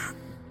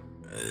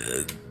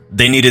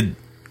needed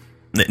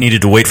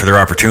to wait for their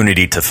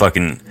opportunity to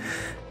fucking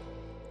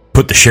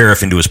put the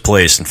sheriff into his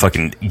place and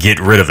fucking get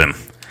rid of him.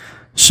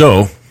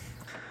 So,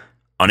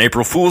 on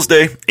April Fool's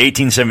Day,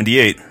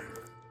 1878,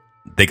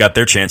 they got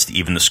their chance to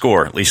even the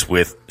score, at least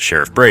with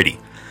Sheriff Brady.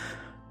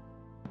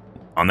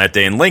 On that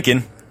day in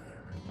Lincoln,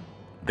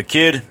 the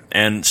kid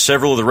and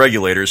several of the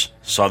Regulators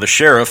saw the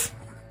sheriff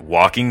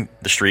walking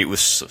the street with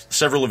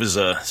several of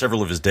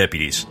his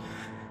deputies.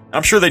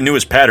 I'm sure they knew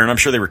his pattern. I'm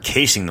sure they were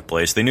casing the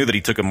place. They knew that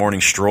he took a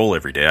morning stroll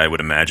every day, I would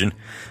imagine.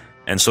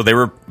 And so they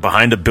were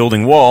behind a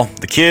building wall.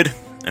 The kid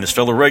and his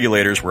fellow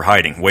Regulators were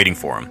hiding, waiting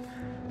for him.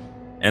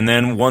 And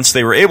then once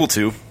they were able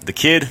to, the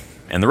kid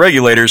and the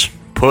Regulators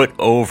put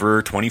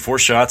over 24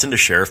 shots into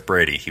Sheriff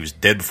Brady. He was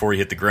dead before he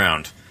hit the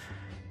ground.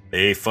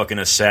 They fucking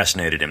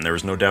assassinated him. There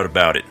was no doubt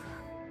about it.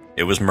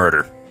 It was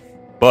murder.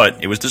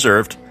 But it was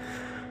deserved.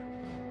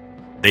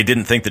 They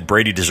didn't think that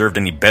Brady deserved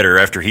any better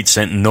after he'd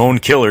sent known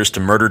killers to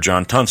murder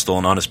John Tunstall,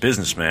 an honest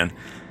businessman.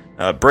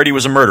 Brady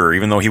was a murderer,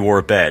 even though he wore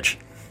a badge.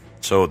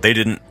 So they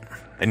didn't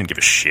give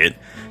a shit.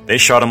 They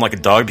shot him like a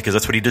dog because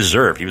that's what he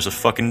deserved. He was a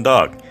fucking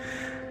dog.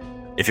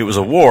 If it was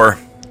a war,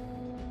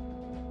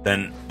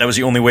 then that was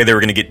the only way they were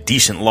going to get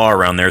decent law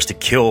around there, is to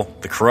kill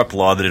the corrupt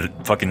law that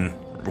had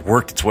fucking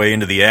worked its way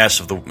into the ass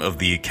of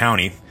the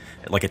county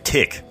like a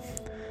tick.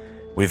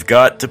 We've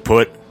got to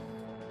put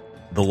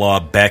the law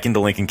back into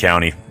Lincoln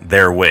County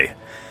their way.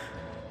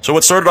 So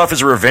what started off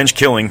as a revenge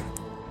killing,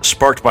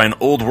 sparked by an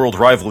old world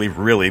rivalry,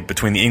 really,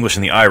 between the English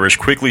and the Irish,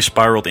 quickly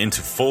spiraled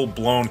into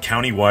full-blown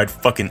county-wide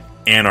fucking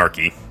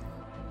anarchy.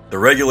 The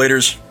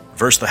Regulators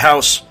versus the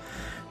House,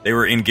 they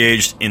were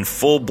engaged in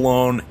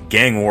full-blown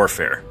gang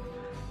warfare.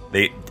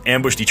 They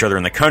ambushed each other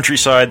in the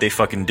countryside. They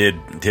fucking did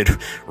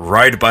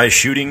ride-by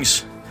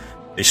shootings.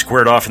 They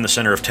squared off in the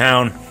center of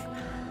town.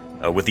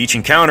 With each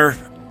encounter,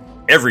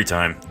 every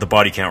time, the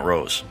body count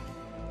rose.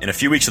 In a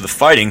few weeks of the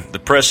fighting, the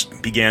press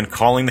began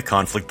calling the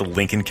conflict the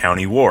Lincoln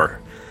County War.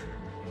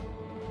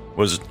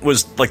 Was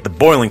like the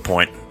boiling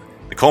point,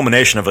 the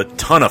culmination of a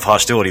ton of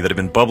hostility that had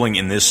been bubbling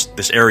in this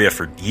area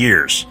for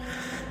years.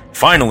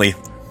 Finally,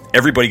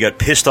 everybody got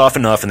pissed off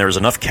enough, and there was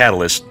enough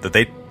catalyst that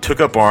they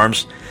took up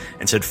arms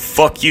and said,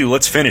 fuck you,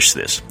 let's finish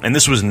this. And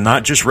this was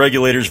not just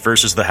Regulators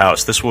versus the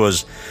House. This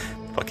was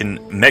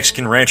fucking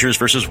Mexican ranchers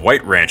versus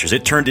white ranchers.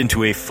 It turned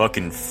into a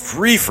fucking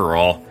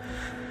free-for-all,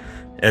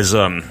 as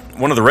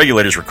one of the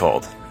Regulators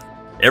recalled.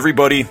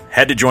 Everybody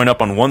had to join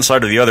up on one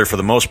side or the other for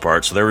the most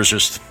part, so there was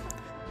just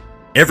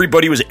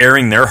Everybody was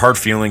airing their hard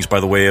feelings by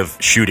the way of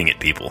shooting at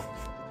people,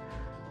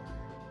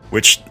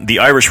 which the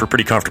Irish were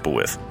pretty comfortable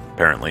with,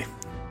 apparently.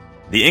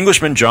 The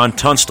Englishman John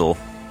Tunstall,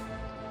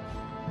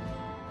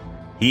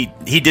 he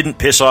didn't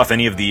piss off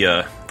any of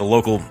the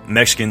local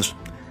Mexicans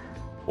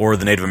or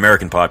the Native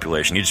American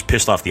population. He just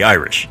pissed off the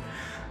Irish.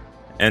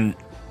 And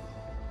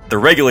the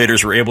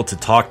regulators were able to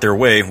talk their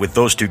way with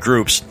those two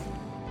groups,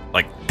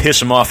 like piss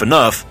them off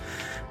enough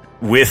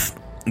with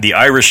the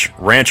Irish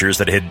ranchers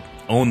that had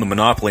owned the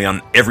monopoly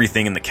on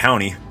everything in the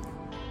county.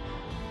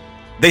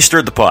 They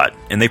stirred the pot,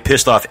 and they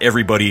pissed off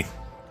everybody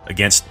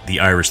against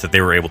the Irish that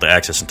they were able to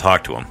access and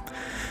talk to them.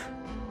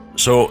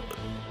 So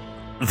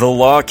the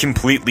law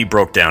completely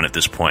broke down at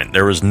this point.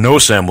 There was no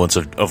semblance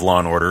of law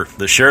and order.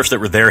 The sheriffs that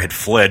were there had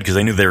fled because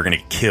they knew they were going to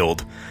get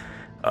killed.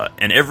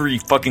 And every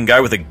fucking guy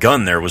with a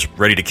gun there was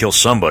ready to kill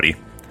somebody.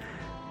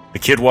 The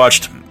kid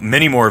watched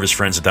many more of his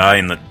friends die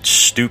in the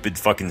stupid,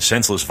 fucking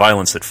senseless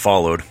violence that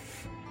followed.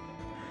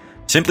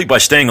 Simply by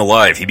staying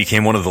alive, he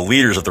became one of the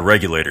leaders of the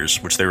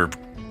regulators, which there's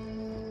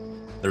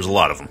a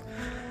lot of them.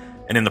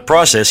 And in the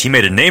process, he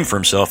made a name for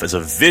himself as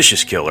a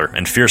vicious killer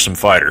and fearsome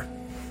fighter.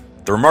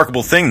 The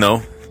remarkable thing,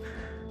 though,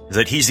 is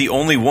that he's the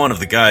only one of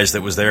the guys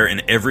that was there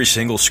in every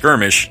single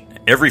skirmish,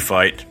 every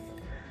fight,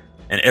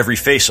 and every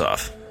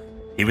face-off.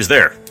 He was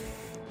there.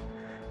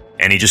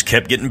 And he just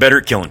kept getting better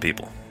at killing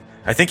people.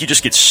 I think you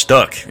just get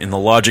stuck in the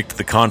logic to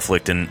the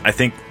conflict, and I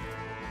think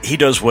he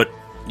does what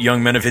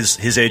young men of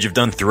his age have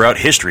done throughout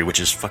history,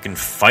 which is fucking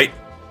fight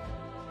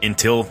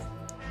until,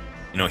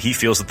 he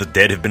feels that the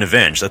dead have been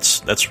avenged.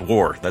 That's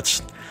war.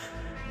 That's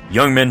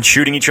young men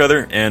shooting each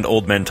other and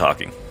old men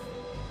talking.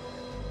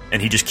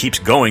 And he just keeps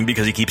going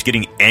because he keeps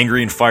getting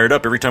angry and fired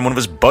up every time one of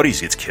his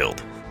buddies gets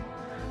killed.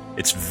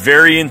 It's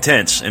very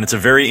intense, and it's a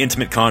very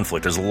intimate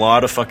conflict. There's a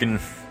lot of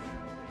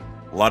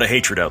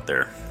hatred out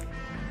there.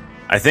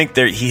 I think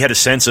he had a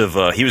sense of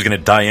he was going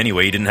to die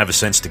anyway. He didn't have a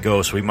sense to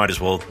go, so he might as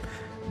well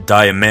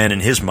die a man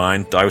in his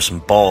mind, die with some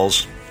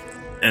balls.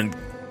 And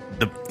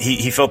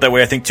he felt that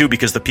way, I think, too,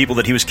 because the people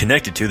that he was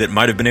connected to that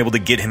might have been able to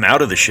get him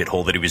out of the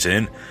shithole that he was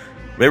in,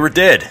 they were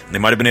dead. They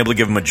might have been able to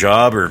give him a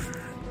job or,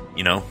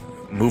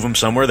 move him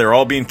somewhere. They're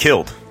all being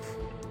killed.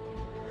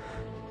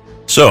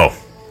 So,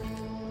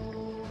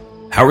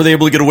 how were they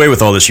able to get away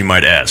with all this, you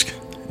might ask?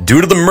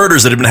 Due to the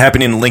murders that had been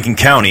happening in Lincoln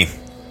County,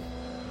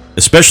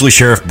 especially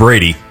Sheriff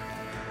Brady,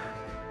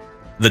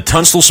 the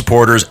Tunstall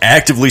supporters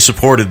actively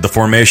supported the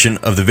formation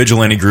of the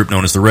vigilante group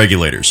known as the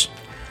Regulators.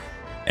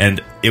 And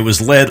it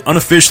was led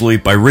unofficially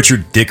by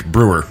Richard Dick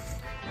Brewer.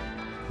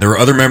 There were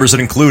other members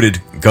that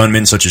included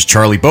gunmen such as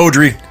Charlie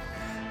Beaudry,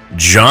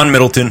 John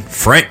Middleton,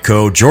 Frank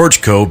Coe,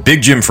 George Coe,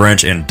 Big Jim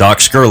French, and Doc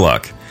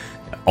Scurlock.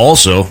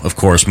 Also, of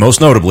course, most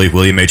notably,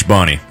 William H.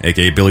 Bonney,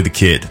 a.k.a. Billy the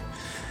Kid.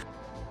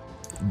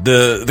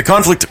 The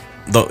conflict,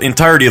 the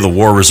entirety of the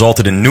war,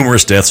 resulted in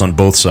numerous deaths on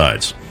both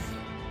sides.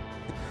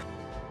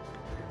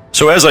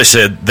 So as I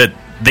said, that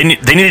they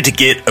needed to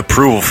get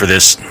approval for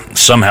this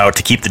somehow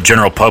to keep the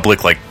general public,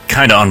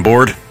 kind of on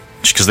board,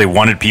 just because they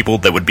wanted people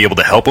that would be able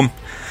to help them.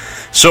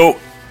 So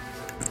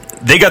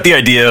they got the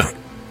idea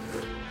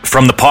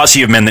from the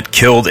posse of men that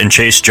killed and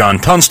chased John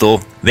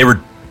Tunstall. They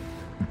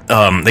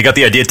got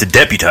the idea to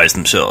deputize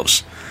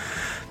themselves,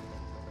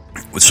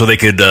 so they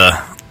could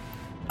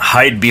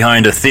hide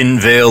behind a thin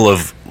veil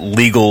of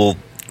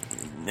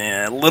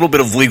a little bit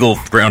of legal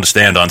ground to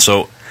stand on.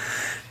 So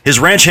his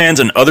ranch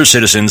hands and other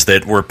citizens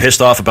that were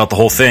pissed off about the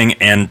whole thing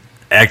and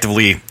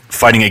actively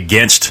fighting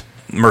against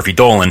Murphy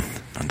Dolan,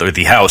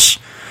 the House,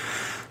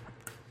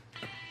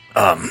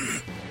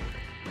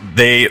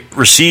 they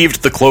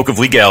received the cloak of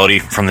legality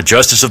from the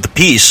Justice of the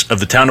Peace of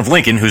the town of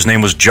Lincoln, whose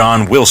name was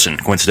John Wilson,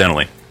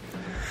 coincidentally.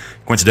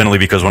 Coincidentally,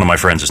 because one of my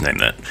friends is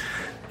named that.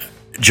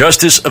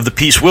 Justice of the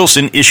Peace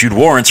Wilson issued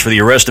warrants for the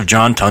arrest of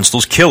John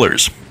Tunstall's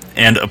killers,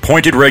 and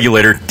appointed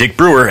regulator Dick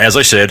Brewer, as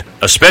I said,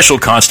 a special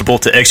constable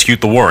to execute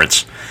the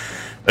warrants.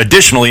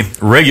 Additionally,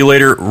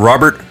 regulator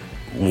Robert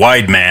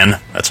Wideman,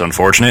 that's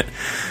unfortunate,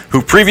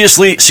 who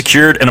previously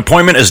secured an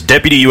appointment as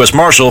Deputy U.S.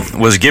 Marshal,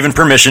 was given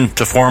permission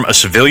to form a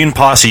civilian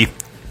posse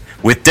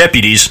with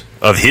deputies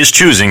of his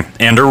choosing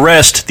and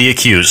arrest the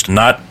accused,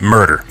 not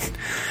murder.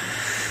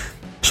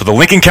 So the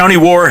Lincoln County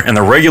War and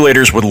the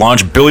Regulators would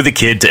launch Billy the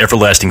Kid to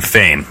everlasting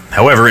fame.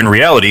 However, in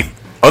reality,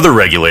 other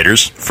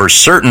regulators, for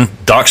certain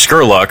Doc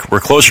Scurlock, were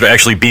closer to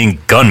actually being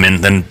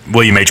gunmen than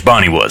William H.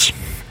 Bonney was.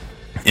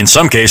 In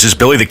some cases,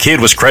 Billy the Kid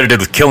was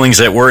credited with killings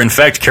that were in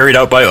fact carried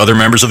out by other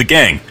members of the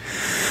gang,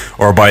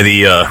 or by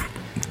the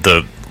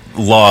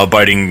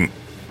law-abiding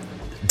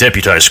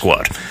deputized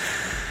squad.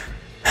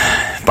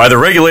 By the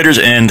Regulators,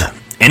 and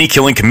any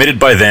killing committed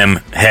by them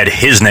had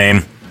his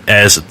name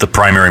as the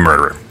primary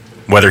murderer,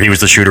 whether he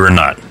was the shooter or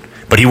not.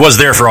 But he was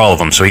there for all of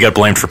them, so he got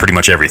blamed for pretty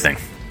much everything.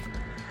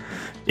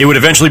 It would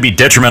eventually be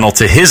detrimental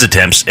to his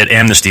attempts at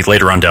amnesty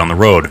later on down the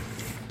road.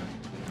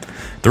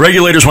 The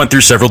Regulators went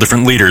through several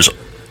different leaders,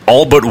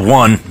 all but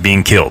one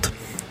being killed.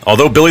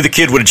 Although Billy the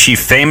Kid would achieve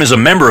fame as a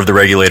member of the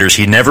Regulators,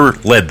 he never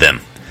led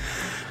them.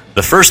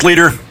 The first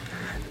leader,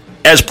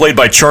 as played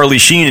by Charlie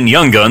Sheen in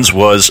Young Guns,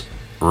 was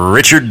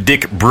Richard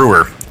Dick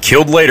Brewer,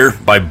 killed later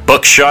by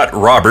Buckshot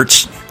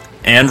Roberts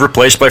and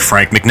replaced by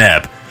Frank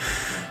McNabb,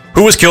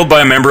 who was killed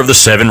by a member of the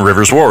Seven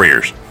Rivers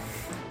Warriors.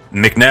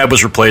 McNabb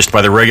was replaced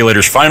by the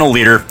Regulators' final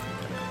leader,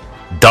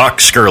 Doc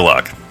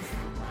Scurlock.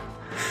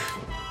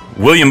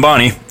 William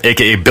Bonney,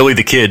 aka Billy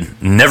the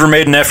Kid, never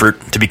made an effort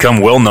to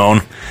become well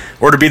known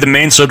or to be the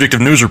main subject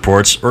of news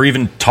reports or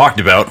even talked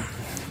about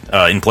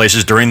in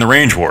places during the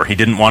Range War. He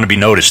didn't want to be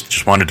noticed,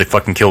 just wanted to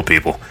fucking kill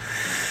people.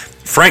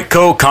 Frank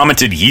Coe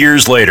commented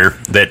years later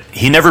that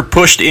he never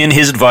pushed in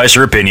his advice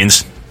or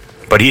opinions,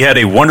 but he had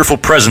a wonderful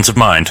presence of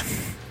mind.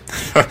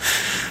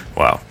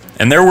 Wow.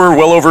 And there were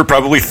well over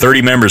probably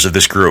 30 members of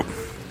this group.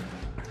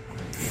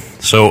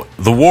 So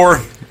the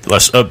war,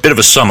 a bit of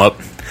a sum up,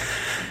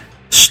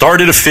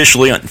 started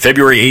officially on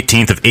February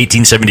 18th of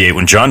 1878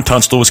 when John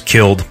Tunstall was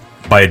killed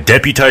by a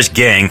deputized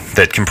gang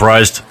that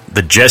comprised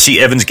the Jesse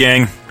Evans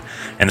gang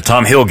and the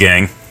Tom Hill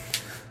gang.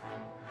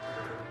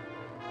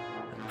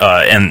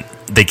 And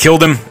they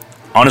killed him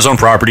on his own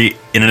property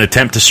in an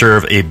attempt to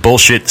serve a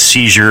bullshit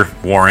seizure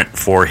warrant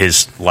for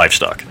his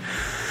livestock.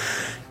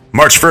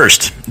 March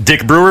 1st,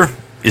 Dick Brewer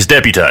is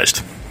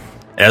deputized,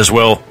 as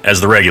well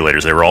as the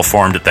Regulators. They were all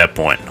formed at that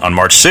point. On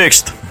March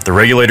 6th, the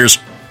Regulators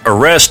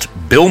arrest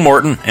Bill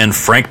Morton and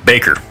Frank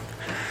Baker.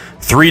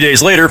 3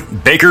 days later,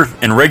 Baker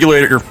and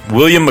Regulator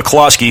William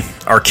McCloskey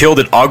are killed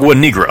at Agua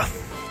Negra.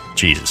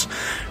 Jesus.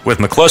 With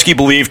McCloskey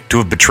believed to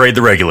have betrayed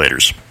the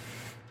Regulators.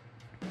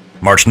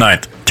 March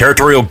 9th,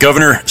 Territorial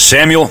Governor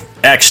Samuel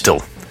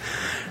Axtell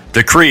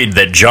decreed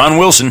that John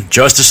Wilson,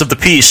 Justice of the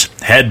Peace,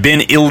 had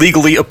been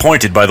illegally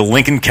appointed by the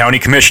Lincoln County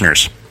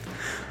Commissioners.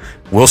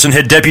 Wilson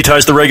had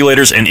deputized the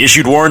Regulators and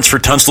issued warrants for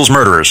Tunstall's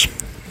murderers.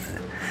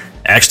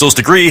 Axtell's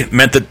decree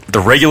meant that the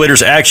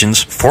Regulators'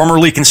 actions,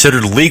 formerly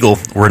considered legal,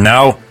 were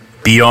now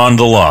beyond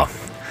the law.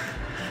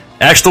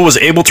 Axtell was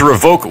able to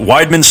revoke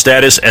Weidman's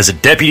status as a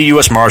deputy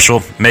U.S.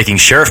 Marshal, making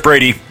Sheriff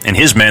Brady and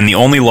his men the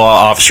only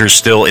law officers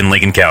still in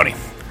Lincoln County.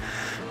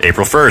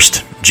 April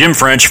 1st, Jim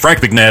French, Frank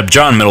McNabb,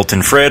 John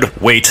Middleton, Fred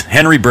Waite,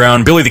 Henry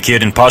Brown, Billy the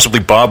Kid, and possibly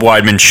Bob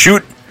Weidman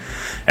shoot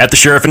at the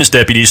sheriff and his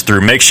deputies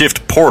through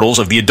makeshift portals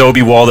of the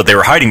adobe wall that they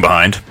were hiding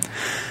behind.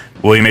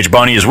 William H.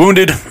 Bonney is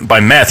wounded by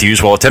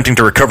Matthews while attempting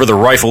to recover the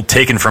rifle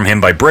taken from him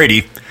by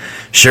Brady.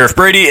 Sheriff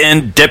Brady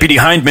and Deputy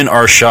Hindman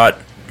are shot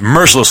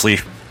mercilessly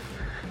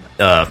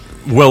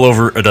well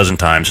over a dozen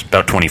times,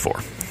 about 24.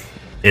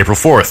 April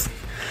 4th,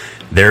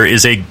 there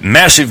is a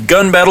massive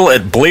gun battle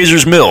at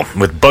Blazer's Mill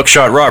with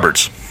Buckshot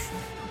Roberts.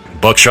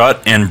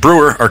 Buckshot and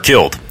Brewer are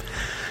killed.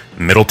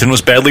 Middleton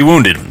was badly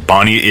wounded.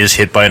 Bonney is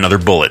hit by another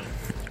bullet.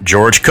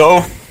 George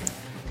Coe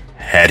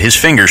had his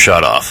finger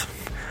shot off.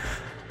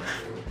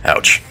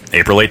 Ouch.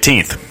 April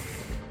 18th.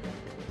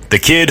 The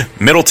Kid,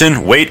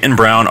 Middleton, Waite, and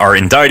Brown are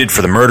indicted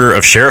for the murder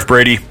of Sheriff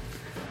Brady,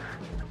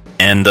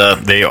 and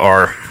they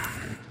are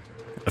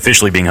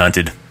officially being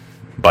hunted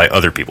by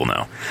other people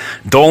now.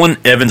 Dolan,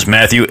 Evans,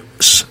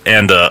 Matthews,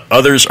 and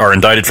others are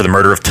indicted for the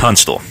murder of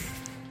Tunstall.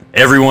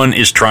 Everyone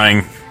is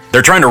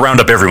they're trying to round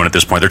up everyone at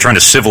this point. They're trying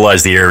to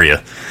civilize the area.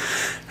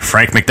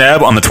 Frank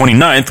McNabb, on the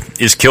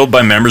 29th, is killed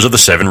by members of the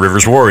Seven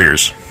Rivers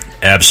Warriors.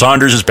 Ab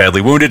Saunders is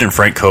badly wounded, and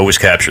Frank Coe was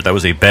captured. That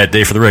was a bad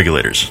day for the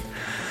Regulators.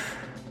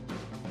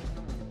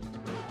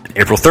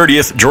 April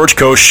 30th, George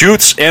Coe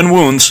shoots and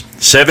wounds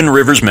Seven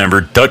Rivers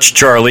member Dutch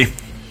Charlie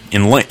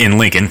in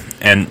Lincoln,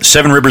 and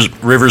Seven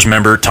Rivers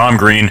member Tom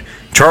Green,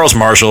 Charles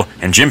Marshall,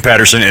 and Jim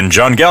Patterson and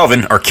John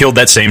Galvin are killed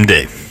that same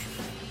day.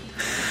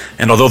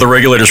 And although the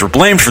Regulators were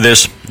blamed for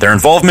this, their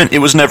involvement, it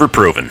was never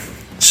proven.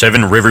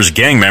 Seven Rivers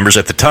gang members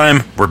at the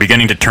time were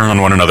beginning to turn on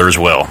one another as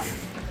well.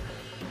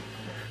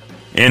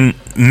 In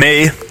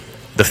May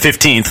the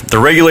 15th, the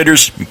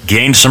Regulators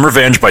gained some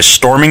revenge by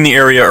storming the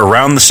area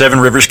around the Seven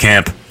Rivers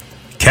camp,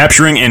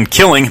 capturing and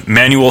killing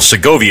Manuel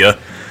Segovia,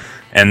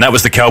 and that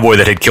was the cowboy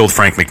that had killed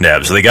Frank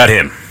McNabb, so they got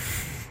him.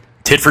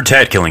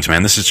 Tit-for-tat killings,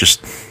 man. This is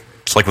just,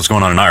 it's like what's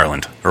going on in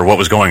Ireland, or what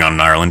was going on in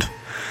Ireland.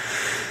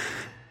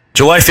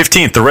 July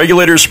 15th, the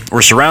Regulators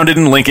were surrounded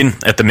in Lincoln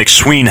at the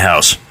McSween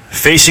House.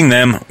 Facing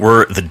them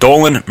were the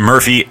Dolan,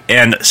 Murphy,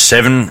 and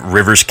Seven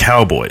Rivers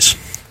Cowboys.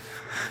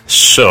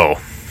 So,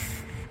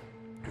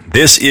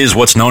 this is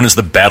what's known as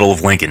the Battle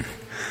of Lincoln.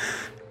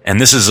 And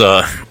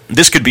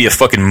this could be a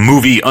fucking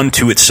movie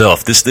unto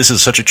itself. This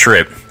is such a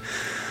trip.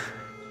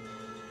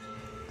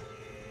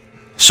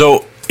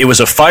 So, it was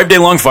a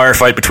 5-day-long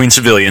firefight between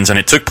civilians, and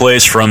it took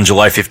place from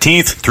July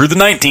 15th through the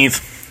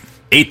 19th,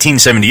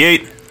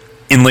 1878,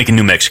 in Lincoln,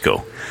 New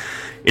Mexico.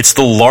 It's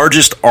the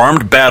largest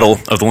armed battle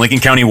of the Lincoln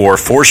County War,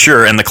 for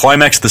sure, and the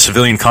climax of the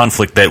civilian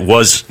conflict that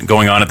was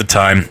going on at the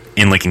time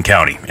in Lincoln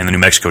County, in the New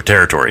Mexico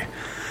Territory.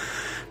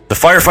 The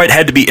firefight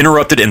had to be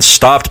interrupted and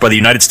stopped by the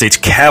United States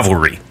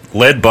Cavalry,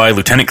 led by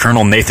Lieutenant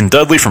Colonel Nathan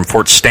Dudley from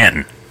Fort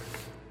Stanton.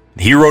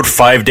 He rode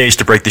 5 days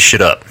to break this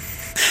shit up.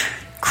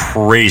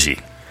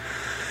 Crazy.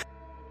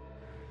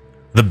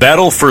 The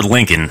battle for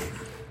Lincoln,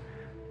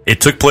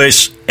 it took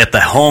place at the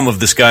home of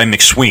this guy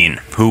McSween,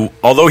 who,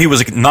 although he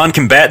was a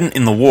non-combatant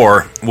in the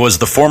war, was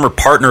the former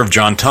partner of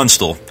John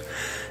Tunstall,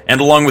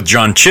 and along with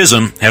John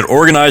Chisholm, had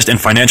organized and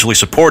financially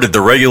supported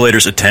the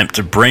regulators' attempt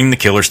to bring the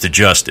killers to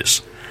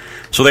justice.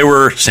 So they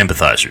were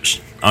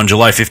sympathizers. On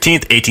July 15,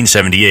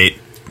 1878,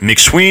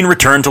 McSween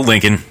returned to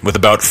Lincoln with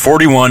about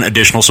 41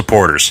 additional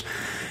supporters,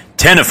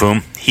 10 of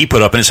whom he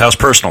put up in his house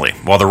personally,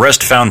 while the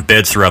rest found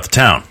beds throughout the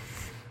town.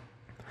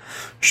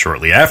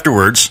 Shortly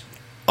afterwards,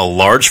 a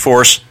large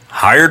force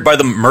hired by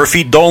the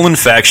Murphy-Dolan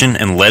faction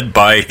and led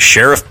by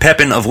Sheriff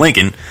Pepin of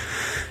Lincoln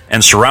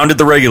and surrounded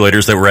the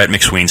regulators that were at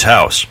McSween's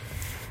house.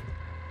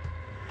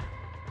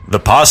 The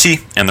posse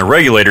and the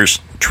regulators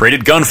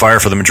traded gunfire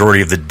for the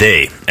majority of the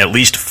day. At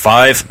least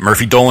 5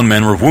 Murphy-Dolan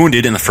men were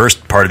wounded in the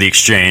first part of the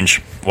exchange,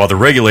 while the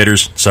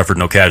regulators suffered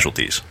no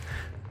casualties.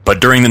 But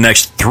during the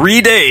next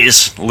 3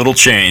 days, little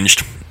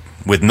changed,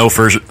 with no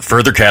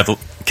further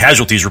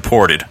casualties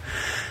reported.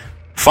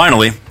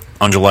 Finally,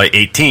 on July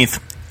 18th,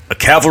 a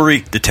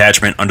cavalry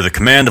detachment under the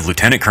command of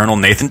Lieutenant Colonel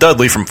Nathan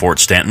Dudley from Fort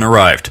Stanton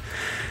arrived.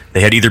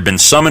 They had either been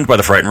summoned by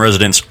the frightened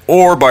residents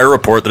or by a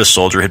report that a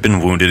soldier had been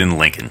wounded in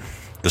Lincoln.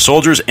 The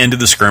soldiers ended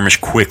the skirmish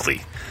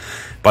quickly.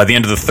 By the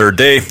end of the third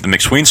day, the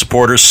McSween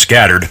supporters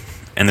scattered,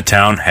 and the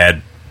town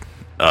had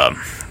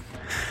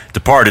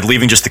departed,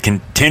 leaving just the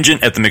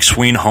contingent at the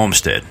McSween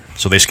homestead.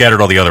 So they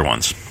scattered all the other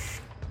ones.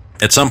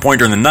 At some point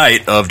during the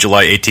night of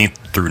July 18th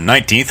through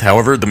 19th,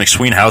 however, the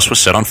McSween house was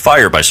set on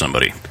fire by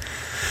somebody.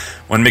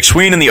 When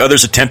McSween and the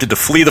others attempted to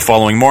flee the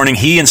following morning,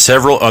 he and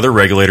several other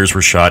regulators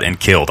were shot and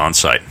killed on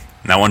sight.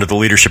 Now, under the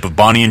leadership of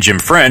Bonnie and Jim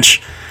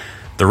French,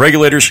 the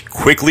regulators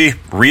quickly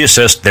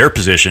reassessed their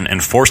position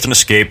and forced an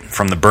escape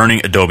from the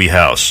burning adobe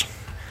house.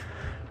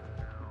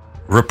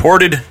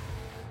 Reported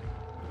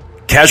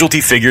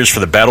casualty figures for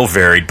the battle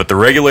varied, but the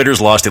regulators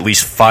lost at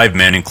least 5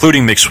 men,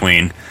 including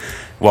McSween,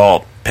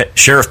 while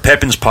Sheriff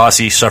Pepin's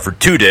posse suffered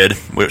 2 dead,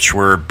 which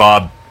were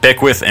Bob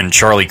Beckwith and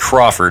Charlie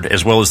Crawford,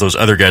 as well as those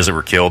other guys that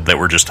were killed that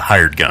were just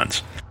hired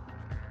guns.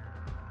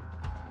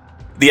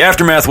 The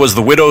aftermath was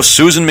the widow,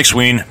 Susan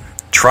McSween,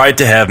 tried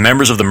to have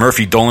members of the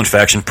Murphy-Dolan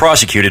faction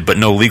prosecuted, but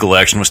no legal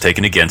action was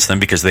taken against them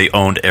because they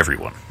owned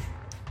everyone.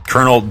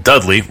 Colonel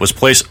Dudley was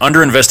placed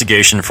under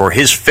investigation for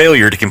his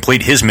failure to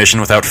complete his mission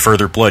without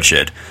further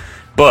bloodshed,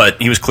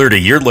 but he was cleared a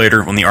year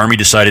later when the Army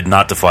decided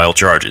not to file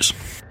charges.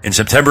 In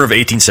September of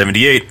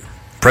 1878,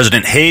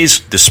 President Hayes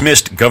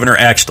dismissed Governor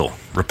Axtell,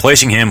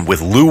 replacing him with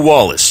Lew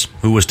Wallace,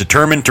 who was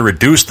determined to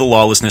reduce the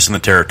lawlessness in the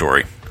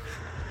territory.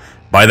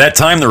 By that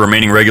time, the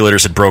remaining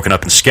regulators had broken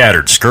up and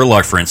scattered.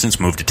 Scurlock, for instance,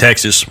 moved to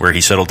Texas, where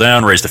he settled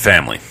down, raised a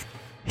family.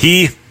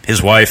 He,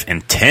 his wife,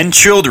 and 10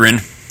 children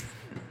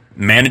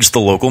managed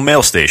the local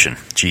mail station.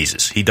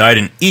 Jesus. He died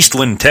in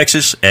Eastland,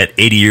 Texas, at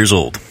 80 years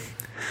old.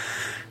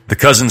 The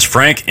cousins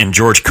Frank and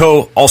George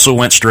Coe also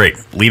went straight,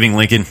 leaving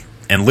Lincoln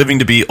and living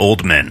to be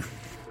old men.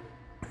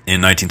 In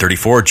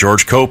 1934,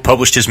 George Coe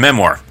published his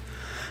memoir,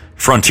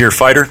 Frontier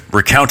Fighter,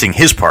 recounting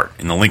his part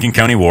in the Lincoln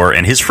County War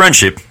and his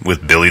friendship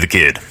with Billy the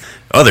Kid.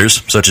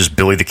 Others, such as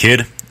Billy the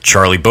Kid,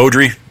 Charlie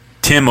Beaudry,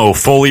 Tim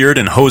O'Folliard,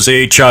 and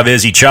Jose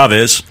Chavez y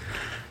Chavez,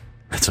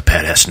 that's a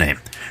badass name,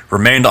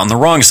 remained on the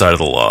wrong side of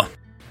the law.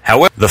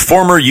 However, the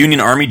former Union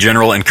Army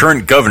general and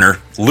current governor,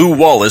 Lew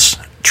Wallace,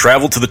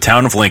 traveled to the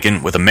town of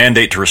Lincoln with a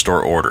mandate to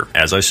restore order,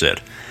 as I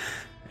said.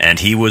 And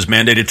he was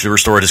mandated to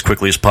restore it as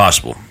quickly as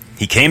possible.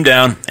 He came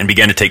down and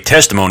began to take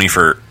testimony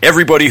for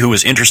everybody who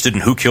was interested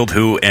in who killed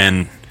who,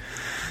 and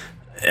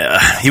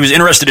he was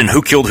interested in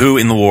who killed who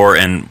in the war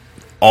and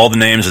all the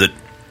names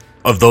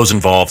of those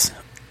involved,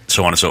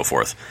 so on and so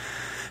forth.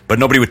 But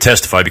nobody would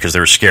testify because they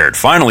were scared.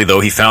 Finally,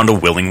 though, he found a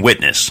willing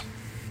witness.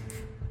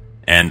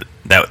 And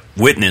that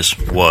witness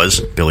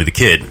was Billy the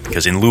Kid,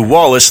 because in Lew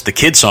Wallace, the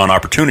Kid saw an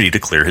opportunity to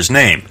clear his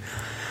name.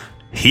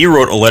 He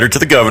wrote a letter to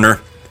the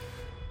governor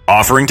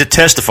offering to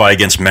testify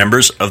against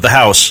members of the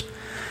House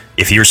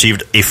if he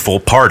received a full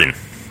pardon.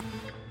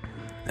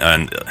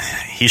 And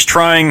he's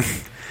trying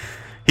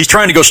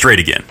to go straight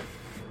again.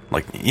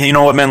 Like, you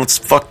know what, man, let's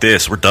fuck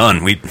this, we're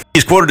done.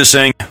 He's quoted as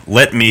saying,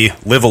 "Let me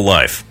live a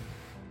life.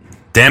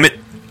 Damn it,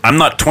 I'm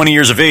not 20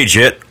 years of age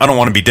yet, I don't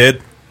want to be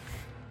dead."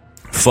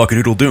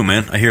 Fuck-a-doodle do,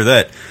 man, I hear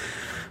that.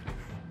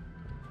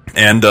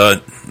 And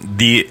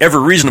the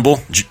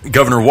ever-reasonable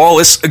Governor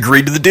Wallace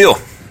agreed to the deal.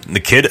 The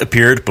Kid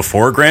appeared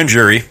before a grand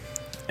jury.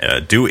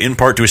 Due in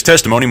part to his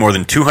testimony, more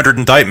than 200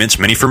 indictments,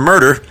 many for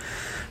murder,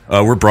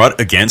 were brought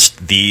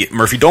against the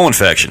Murphy-Dolan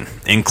faction,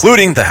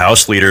 including the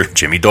House leader,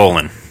 Jimmy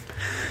Dolan.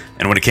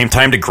 And when it came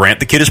time to grant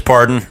the Kid his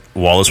pardon,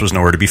 Wallace was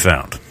nowhere to be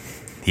found.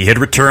 He had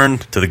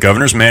returned to the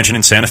governor's mansion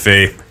in Santa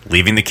Fe,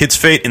 leaving the Kid's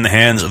fate in the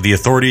hands of the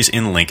authorities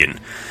in Lincoln,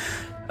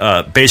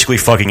 basically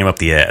fucking him up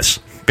the ass.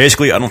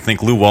 Basically, I don't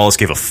think Lew Wallace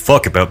gave a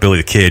fuck about Billy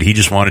the Kid. He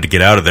just wanted to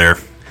get out of there,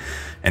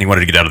 and he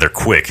wanted to get out of there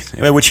quick,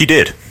 which he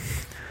did.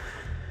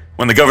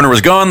 When the governor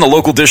was gone, the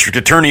local district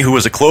attorney, who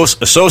was a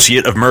close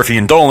associate of Murphy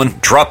and Dolan,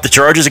 dropped the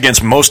charges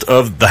against most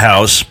of the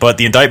House, but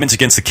the indictments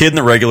against the Kid and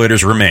the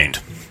regulators remained.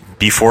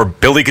 Before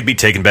Billy could be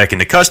taken back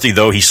into custody,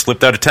 though, he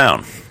slipped out of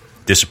town.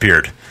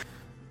 Disappeared.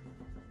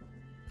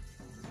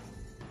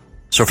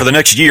 So for the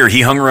next year,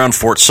 he hung around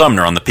Fort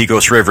Sumner on the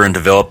Pecos River and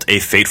developed a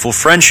fateful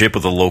friendship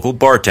with a local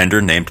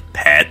bartender named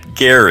Pat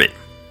Garrett.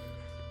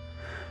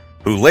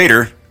 who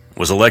later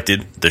was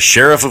elected the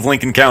sheriff of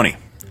Lincoln County.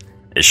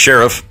 As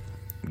sheriff,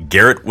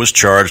 Garrett was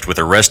charged with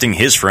arresting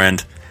his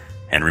friend,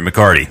 Henry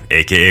McCarty,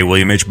 a.k.a.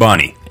 William H.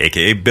 Bonney,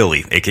 a.k.a.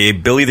 Billy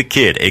the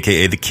Kid,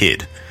 a.k.a. the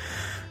Kid,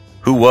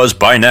 who was,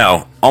 by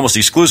now, almost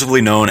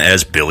exclusively known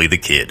as Billy the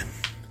Kid.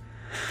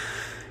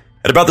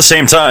 At about the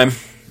same time,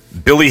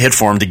 Billy had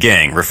formed a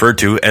gang referred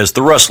to as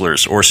the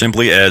Rustlers, or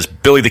simply as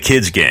Billy the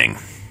Kid's gang,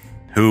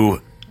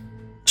 who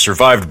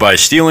survived by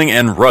stealing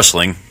and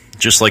rustling,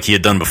 just like he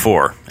had done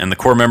before. And the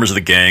core members of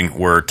the gang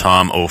were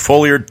Tom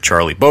O'Folliard,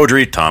 Charlie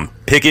Beaudry, Tom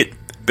Pickett,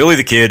 Billy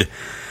the Kid,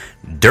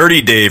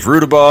 Dirty Dave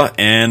Rudabaugh,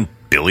 and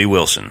Billy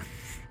Wilson.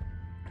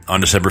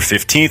 On December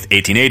 15th,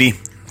 1880,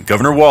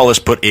 Governor Wallace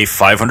put a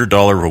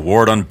 $500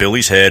 reward on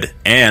Billy's head,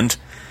 and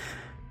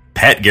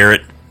Pat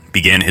Garrett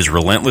began his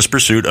relentless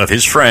pursuit of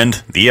his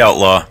friend, the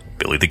outlaw,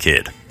 Billy the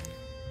Kid.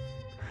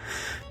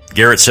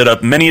 Garrett set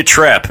up many a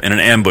trap and an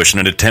ambush in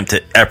an attempt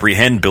to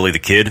apprehend Billy the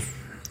Kid,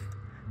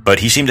 but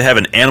he seemed to have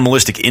an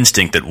animalistic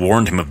instinct that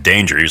warned him of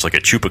danger. He was like a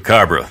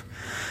chupacabra,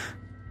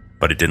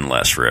 but it didn't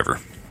last forever.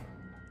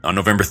 On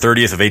November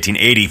 30th of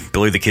 1880,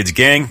 Billy the Kid's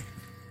gang,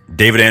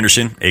 David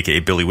Anderson,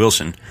 a.k.a. Billy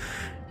Wilson,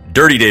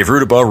 Dirty Dave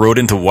Rudabaugh rode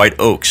into White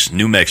Oaks,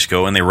 New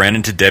Mexico, and they ran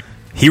into Deb.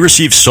 He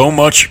received so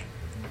much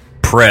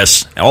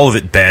press, all of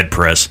it bad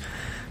press,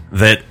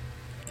 that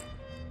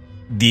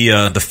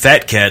the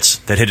fat cats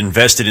that had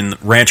invested in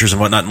ranchers and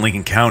whatnot in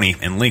Lincoln County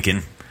and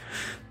Lincoln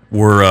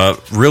were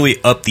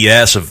really up the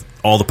ass of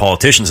all the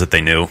politicians that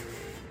they knew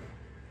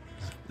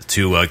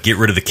to get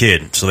rid of the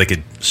kid so they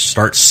could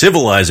start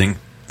civilizing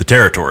the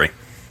territory.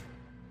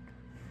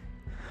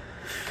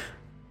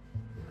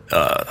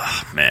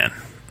 Man.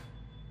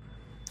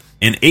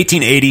 In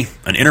 1880,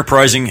 an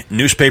enterprising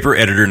newspaper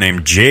editor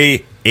named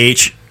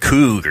J.H.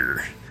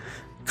 Kugler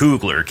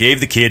gave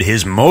the kid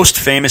his most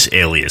famous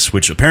alias,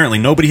 which apparently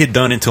nobody had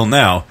done until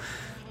now,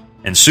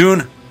 and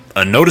soon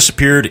a notice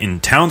appeared in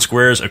town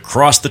squares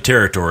across the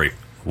territory.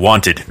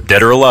 Wanted,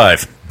 dead or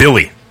alive,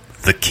 Billy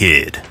the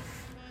Kid.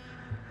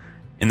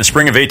 In the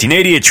spring of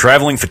 1880, a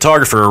traveling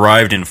photographer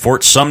arrived in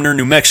Fort Sumner,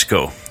 New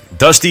Mexico.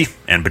 Dusty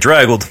and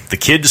bedraggled, the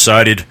kid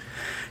decided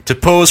to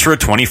pose for a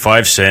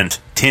 25-cent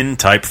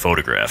tin-type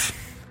photograph.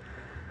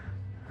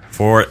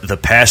 For the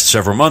past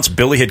several months,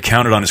 Billy had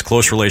counted on his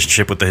close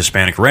relationship with the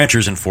Hispanic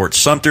ranchers in Fort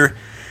Sumter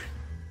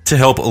to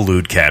help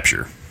elude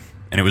capture.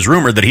 And it was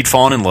rumored that he'd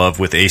fallen in love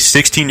with a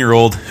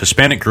 16-year-old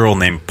Hispanic girl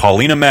named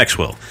Paulina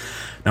Maxwell.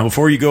 Now,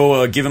 before you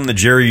go give him the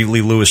Jerry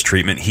Lee Lewis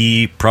treatment,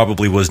 he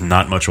probably was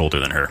not much older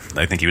than her.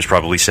 I think he was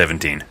probably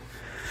 17.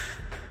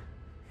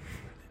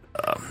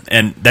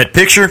 And that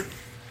picture,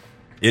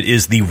 it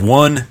is the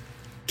one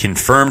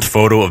confirmed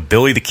photo of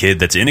Billy the Kid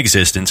that's in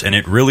existence, and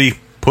it really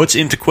puts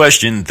into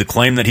question the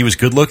claim that he was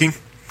good-looking,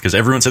 because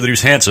everyone said that he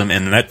was handsome,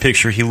 and in that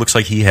picture, he looks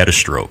like he had a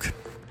stroke.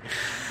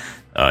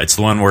 It's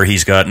the one where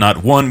he's got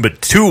not one,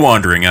 but two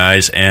wandering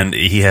eyes, and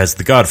he has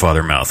the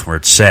Godfather mouth, where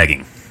it's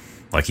sagging,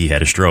 like he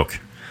had a stroke.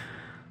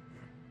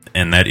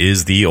 And that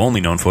is the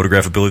only known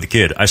photograph of Billy the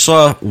Kid. I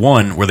saw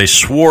one where they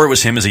swore it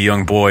was him as a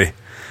young boy,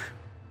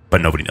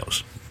 but nobody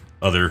knows.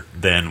 Other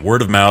than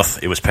word of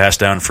mouth, it was passed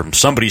down from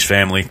somebody's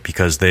family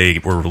because they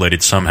were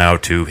related somehow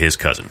to his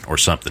cousin or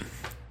something.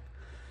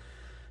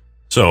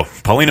 So,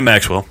 Paulina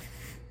Maxwell.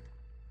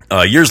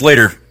 Years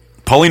later,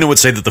 Paulina would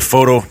say that the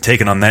photo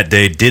taken on that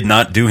day did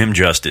not do him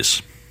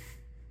justice.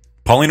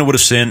 Paulina would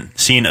have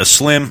seen a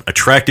slim,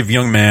 attractive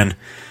young man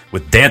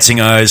with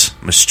dancing eyes,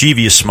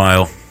 mischievous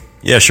smile.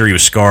 Yeah, sure, he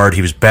was scarred,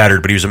 he was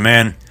battered, but he was a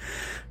man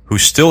who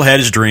still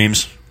had his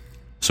dreams.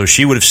 So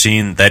she would have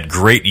seen that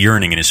great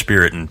yearning in his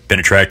spirit and been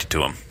attracted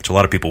to him, which a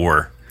lot of people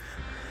were.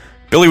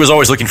 Billy was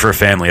always looking for a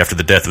family after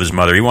the death of his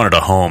mother. He wanted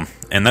a home,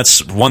 and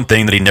that's one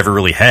thing that he never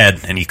really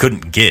had and he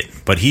couldn't get.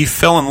 But he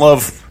fell in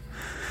love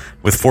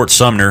with Fort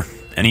Sumner,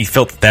 and he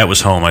felt that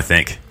was home, I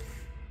think.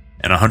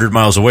 And 100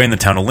 miles away in the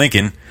town of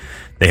Lincoln,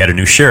 they had a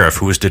new sheriff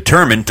who was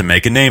determined to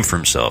make a name for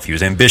himself. He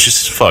was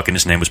ambitious as fuck, and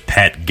his name was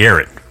Pat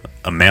Garrett,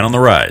 a man on the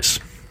rise.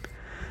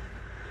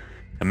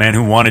 A man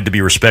who wanted to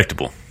be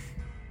respectable.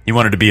 He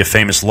wanted to be a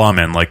famous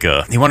lawman like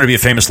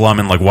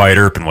Wyatt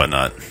Earp and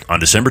whatnot. On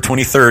December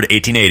 23rd,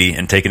 1880,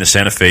 and taken to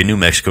Santa Fe, New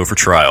Mexico for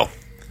trial.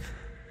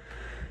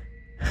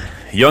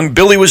 Young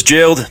Billy was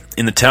jailed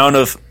in the town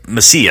of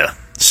Mesilla,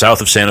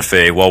 south of Santa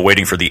Fe, while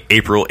waiting for the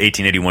April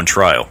 1881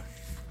 trial.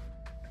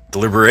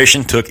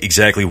 Deliberation took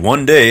exactly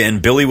 1 day,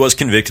 and Billy was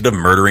convicted of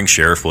murdering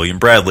Sheriff William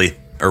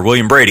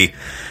Brady,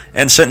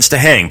 and sentenced to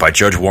hang by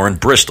Judge Warren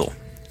Bristol.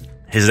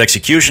 His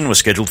execution was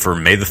scheduled for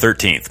May the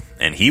 13th,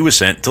 and he was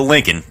sent to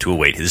Lincoln to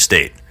await his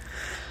state.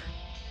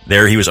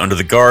 There he was under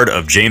the guard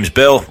of James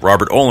Bell,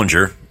 Robert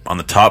Ollinger, on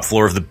the top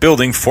floor of the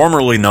building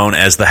formerly known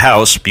as the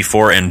House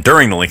before and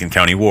during the Lincoln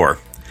County War.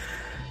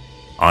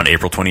 On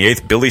April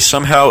 28th, Billy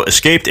somehow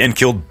escaped and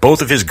killed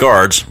both of his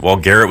guards while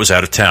Garrett was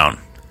out of town.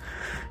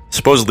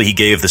 Supposedly he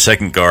gave the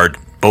second guard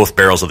both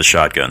barrels of the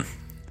shotgun.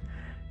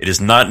 It is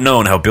not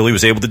known how Billy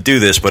was able to do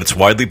this, but it's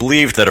widely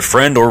believed that a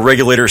friend or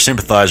regulator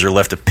sympathizer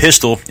left a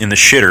pistol in the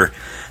shitter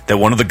that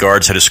one of the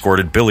guards had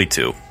escorted Billy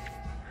to.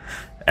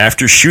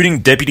 After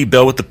shooting Deputy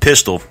Bell with the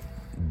pistol,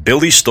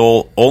 Billy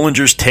stole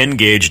Ollinger's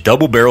 10-gauge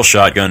double-barrel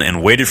shotgun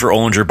and waited for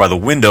Ollinger by the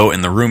window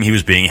in the room he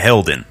was being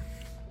held in.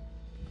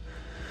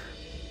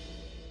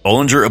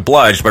 Ollinger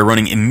obliged by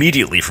running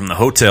immediately from the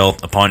hotel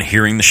upon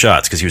hearing the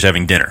shots because he was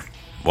having dinner.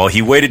 While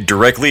he waited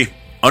directly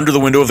under the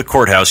window of the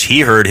courthouse,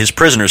 he heard his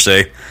prisoner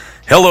say,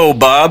 "Hello,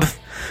 Bob."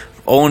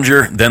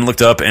 Ollinger then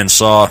looked up and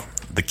saw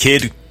the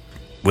kid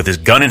with his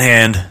gun in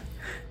hand,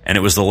 and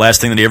it was the last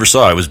thing that he ever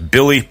saw. It was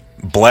Billy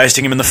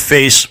blasting him in the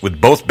face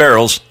with both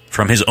barrels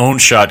from his own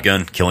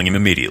shotgun, killing him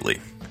immediately.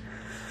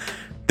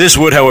 This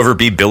would, however,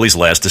 be Billy's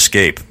last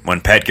escape. When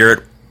Pat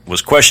Garrett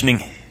was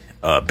questioning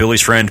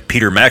Billy's friend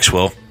Peter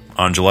Maxwell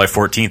on July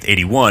 14th,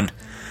 81,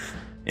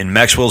 in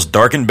Maxwell's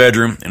darkened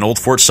bedroom in Old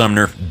Fort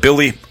Sumner,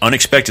 Billy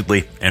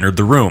unexpectedly entered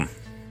the room.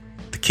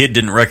 The kid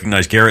didn't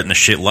recognize Garrett in the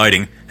shit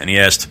lighting, and he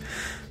asked,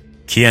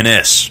 "¿Quién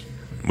es?"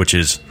 which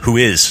is, "Who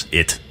is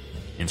it?"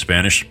 in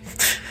Spanish.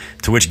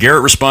 To which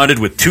Garrett responded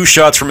with 2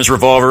 shots from his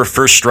revolver,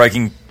 first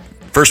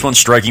one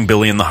striking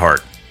Billy in the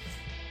heart.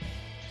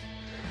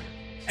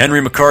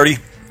 Henry McCarty,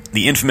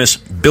 the infamous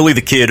Billy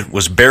the Kid,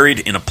 was buried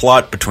in a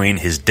plot between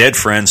his dead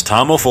friends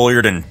Tom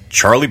O'Folliard and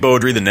Charlie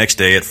Beaudry the next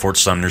day at Fort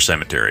Sumner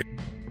Cemetery.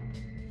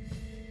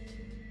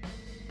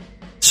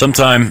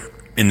 Sometime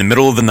in the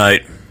middle of the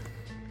night,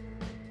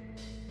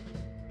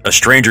 a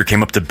stranger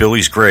came up to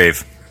Billy's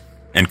grave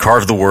and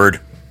carved the word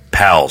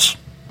 "Pals"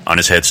 on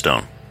his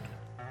headstone.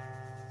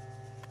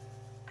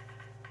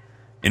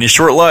 In his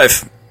short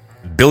life,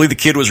 Billy the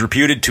Kid was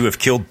reputed to have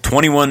killed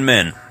 21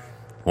 men,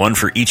 1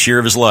 for each year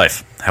of his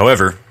life.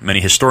 However, many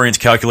historians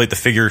calculate the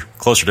figure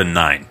closer to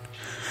 9.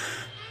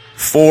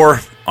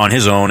 4 on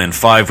his own and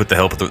 5 with the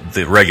help of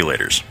the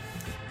regulators.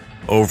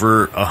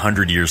 Over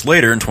 100 years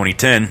later, in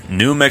 2010,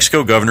 New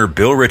Mexico Governor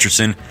Bill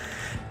Richardson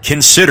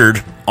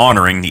considered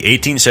honoring the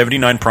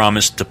 1879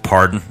 promise to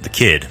pardon the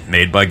kid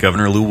made by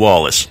Governor Lew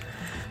Wallace.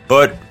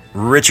 But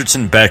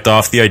Richardson backed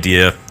off the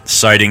idea,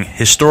 citing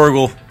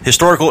historical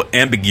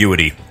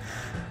ambiguity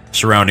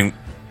surrounding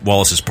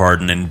Wallace's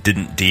pardon, and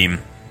didn't deem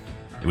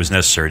it was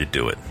necessary to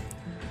do it.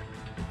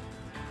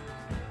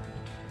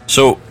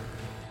 So,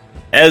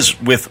 as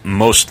with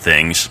most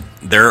things,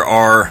 there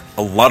are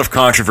a lot of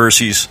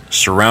controversies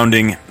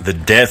surrounding the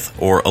death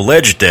or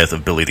alleged death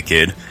of Billy the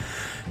Kid.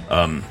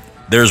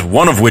 There's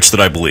one of which that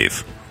I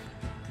believe.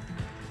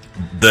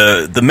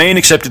 The main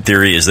accepted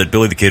theory is that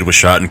Billy the Kid was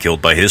shot and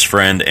killed by his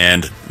friend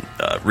and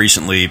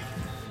recently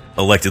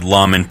elected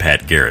lawman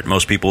Pat Garrett.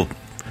 Most people,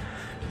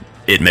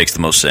 it makes the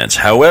most sense.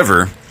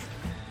 However,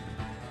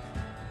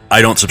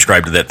 I don't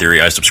subscribe to that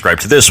theory. I subscribe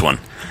to this one.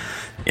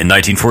 In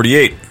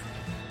 1948,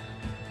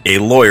 a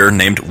lawyer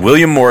named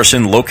William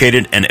Morrison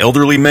located an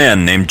elderly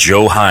man named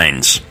Joe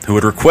Hines, who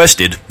had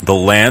requested the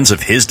lands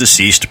of his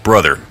deceased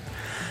brother.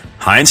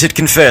 Hines had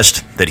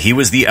confessed that he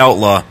was the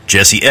outlaw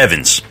Jesse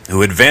Evans,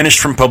 who had vanished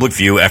from public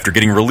view after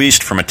getting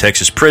released from a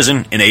Texas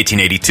prison in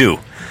 1882.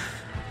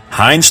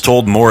 Hines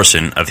told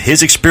Morrison of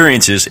his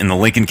experiences in the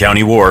Lincoln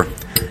County War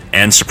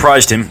and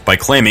surprised him by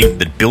claiming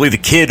that Billy the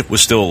Kid was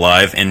still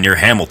alive and near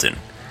Hamilton,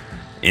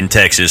 in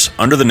Texas,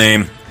 under the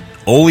name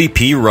Ole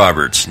P.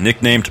 Roberts,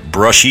 nicknamed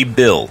Brushy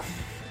Bill.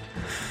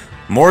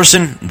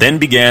 Morrison then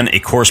began a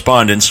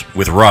correspondence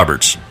with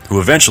Roberts, who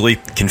eventually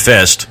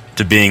confessed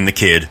to being the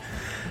Kid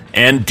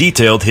and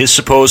detailed his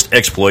supposed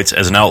exploits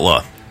as an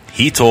outlaw.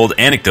 He told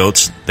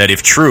anecdotes that,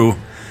 if true,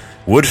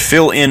 would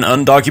fill in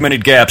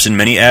undocumented gaps in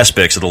many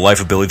aspects of the life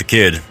of Billy the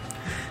Kid,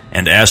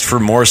 and asked for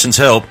Morrison's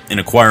help in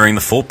acquiring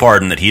the full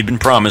pardon that he had been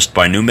promised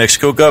by New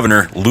Mexico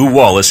Governor Lew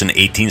Wallace in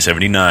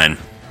 1879,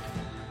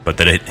 but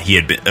that he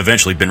had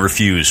eventually been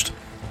refused.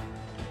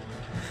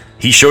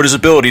 He showed his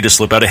ability to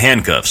slip out of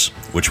handcuffs,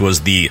 which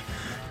was the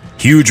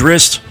huge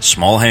wrist,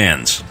 small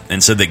hands,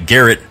 and said that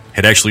Garrett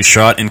had actually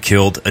shot and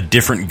killed a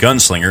different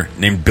gunslinger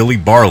named Billy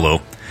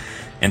Barlow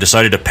and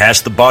decided to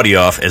pass the body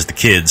off as the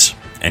Kid's,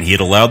 and he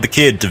had allowed the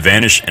Kid to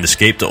vanish and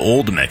escape to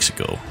Old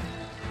Mexico.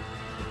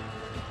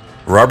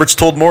 Roberts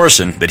told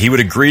Morrison that he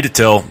would agree to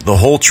tell the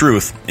whole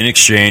truth in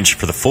exchange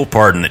for the full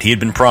pardon that he had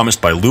been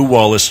promised by Lew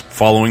Wallace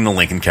following the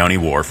Lincoln County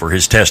War for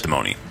his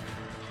testimony.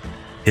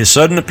 His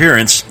sudden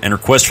appearance and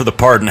request for the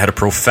pardon had a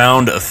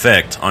profound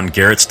effect on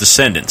Garrett's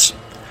descendants.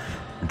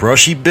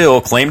 Brushy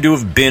Bill claimed to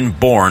have been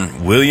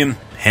born William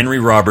Henry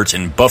Roberts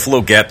in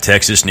Buffalo Gap,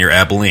 Texas, near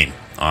Abilene,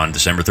 on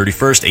December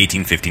 31st,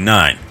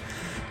 1859,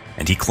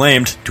 and he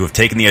claimed to have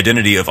taken the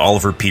identity of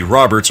Oliver P.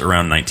 Roberts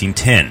around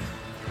 1910.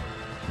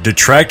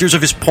 Detractors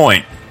of his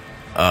point,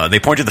 they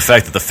point to the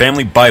fact that the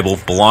family Bible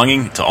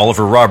belonging to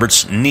Oliver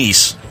Roberts'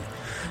 niece,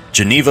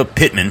 Geneva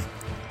Pittman,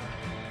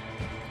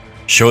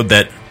 showed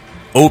that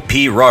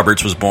O.P.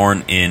 Roberts was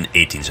born in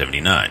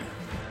 1879.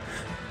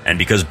 And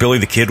because Billy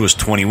the Kid was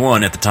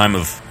 21 at the time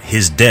of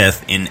his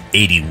death in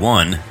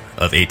 81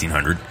 of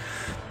 1800,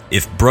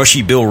 if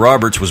Brushy Bill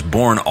Roberts was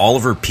born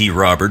Oliver P.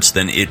 Roberts,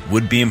 then it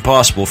would be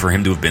impossible for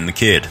him to have been the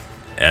Kid,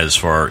 as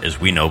far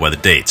as we know by the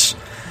dates.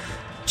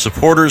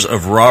 Supporters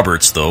of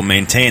Roberts, though,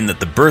 maintain that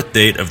the birth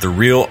date of the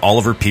real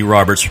Oliver P.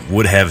 Roberts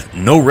would have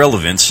no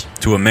relevance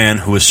to a man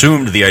who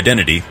assumed the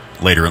identity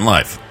later in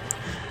life.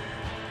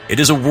 It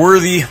is a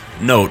worthy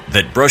note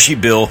that Brushy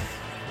Bill,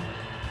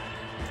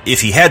 if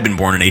he had been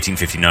born in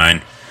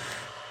 1859,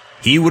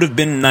 he would have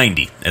been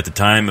 90 at the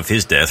time of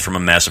his death from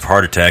a massive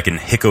heart attack in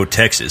Hicko,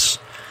 Texas.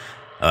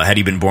 Had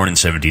he been born in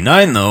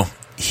 79, though,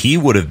 he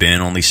would have been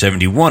only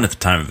 71 at the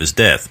time of his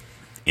death.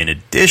 In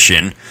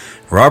addition,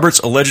 Roberts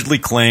allegedly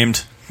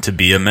claimed to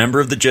be a member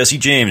of the Jesse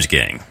James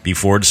gang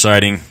before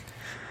deciding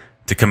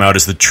to come out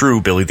as the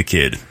true Billy the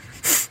Kid.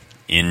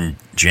 In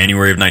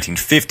January of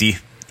 1950,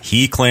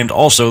 he claimed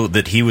also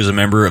that he was a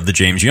member of the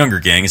James Younger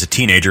gang as a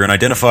teenager and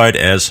identified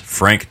as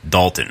Frank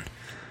Dalton.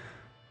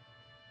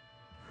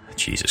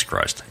 Jesus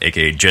Christ,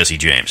 a.k.a. Jesse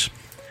James.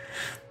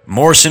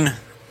 Morrison,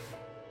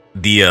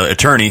 the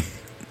attorney,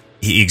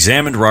 he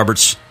examined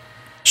Roberts'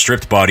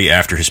 stripped body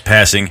after his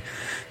passing.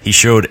 He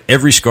showed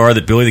every scar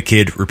that Billy the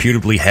Kid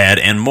reputably had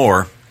and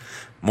more.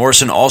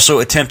 Morrison also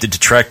attempted to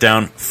track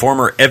down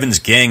former Evans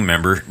gang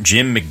member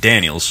Jim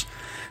McDaniels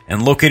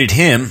and located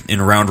him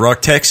in Round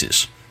Rock,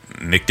 Texas.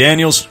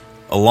 McDaniels,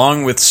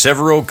 along with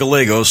Severo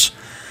Gallegos,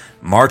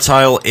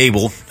 Martile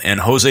Abel,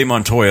 and Jose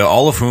Montoya,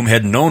 all of whom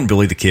had known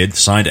Billy the Kid,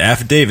 signed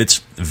affidavits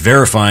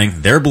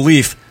verifying their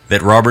belief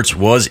that Roberts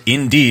was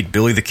indeed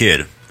Billy the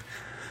Kid.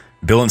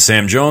 Bill and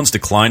Sam Jones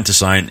declined to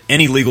sign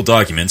any legal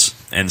documents,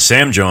 and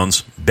Sam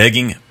Jones,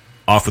 begging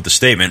off with the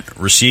statement,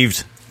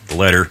 received the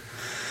letter.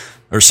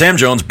 Or Sam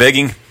Jones,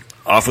 begging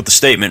off with the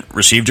statement,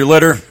 received your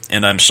letter,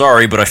 and I'm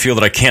sorry, but I feel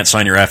that I can't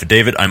sign your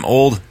affidavit. I'm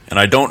old, and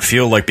I don't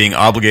feel like being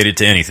obligated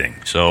to anything,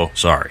 so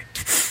sorry.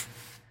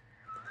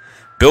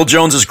 Bill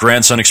Jones's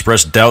grandson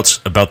expressed doubts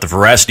about the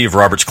veracity of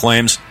Roberts'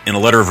 claims in a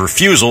letter of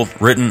refusal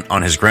written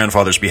on his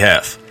grandfather's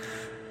behalf.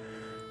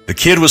 The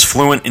kid was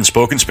fluent in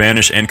spoken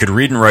Spanish and could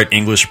read and write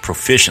English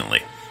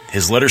proficiently.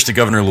 His letters to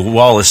Governor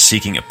Wallace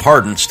seeking a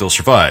pardon still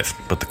survive,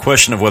 but the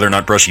question of whether or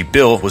not Brushy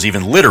Bill was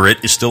even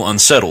literate is still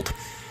unsettled.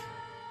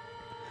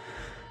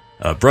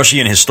 Brushy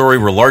and his story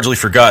were largely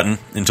forgotten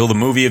until the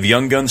movie of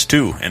Young Guns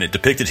 2, and it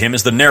depicted him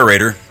as the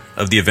narrator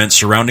of the events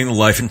surrounding the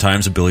life and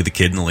times of Billy the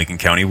Kid in the Lincoln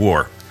County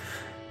War.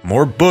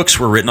 More books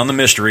were written on the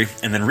mystery,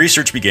 and then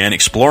research began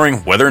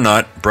exploring whether or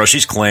not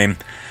Brushy's claim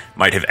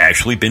might have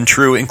actually been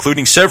true,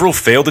 including several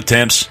failed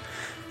attempts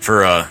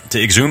to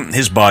exhume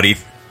his body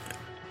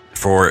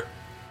for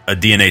a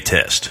DNA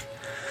test.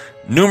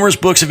 Numerous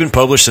books have been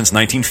published since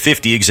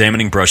 1950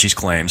 examining Brushy's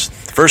claims,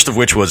 the first of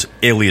which was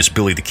Alias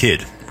Billy the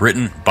Kid,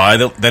 written by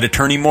that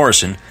attorney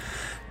Morrison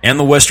and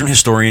the Western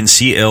historian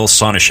C.L.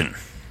 Sonneshan.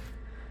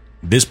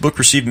 This book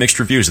received mixed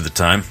reviews at the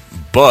time,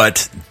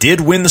 but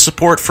did win the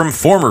support from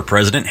former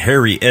President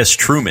Harry S.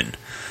 Truman,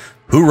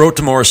 who wrote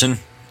to Morrison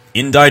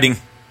indicting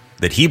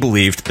that he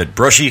believed that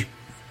Brushy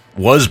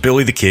was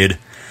Billy the Kid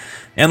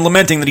and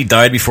lamenting that he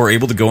died before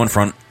able to go in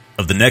front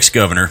of the next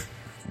governor,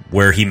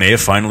 where he may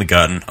have finally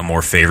gotten a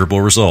more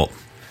favorable result.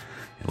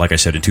 Like I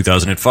said, in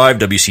 2005,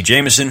 W.C.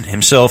 Jameson,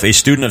 himself a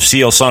student of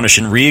C.L.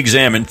 Sonneshan,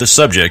 re-examined the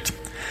subject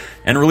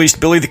and released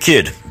Billy the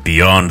Kid,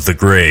 Beyond the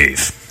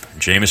Grave.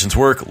 Jameson's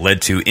work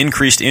led to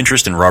increased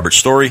interest in Robert's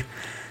story,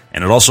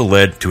 and it also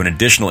led to an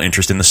additional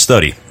interest in the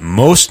study,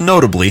 most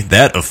notably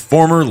that of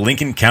former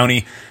Lincoln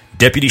County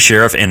Deputy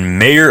Sheriff and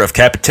Mayor of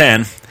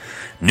Capitan,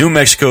 New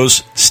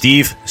Mexico's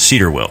Steve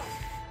Cedarwell.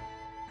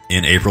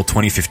 In April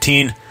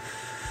 2015,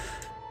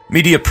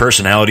 media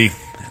personality,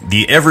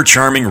 the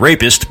ever-charming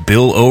rapist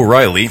Bill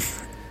O'Reilly,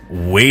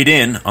 weighed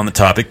in on the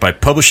topic by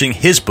publishing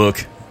his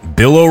book,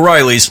 Bill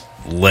O'Reilly's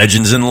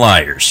Legends and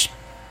Liars.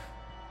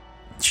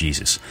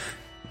 Jesus.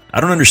 I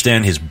don't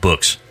understand his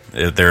books.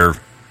 They're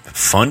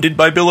funded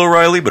by Bill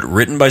O'Reilly, but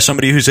written by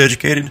somebody who's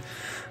educated?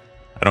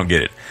 I don't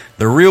get it.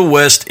 The Real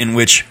West, in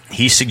which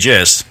he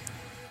suggests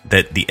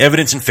that the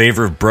evidence in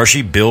favor of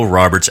Brushy Bill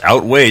Roberts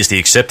outweighs the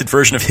accepted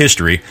version of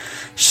history,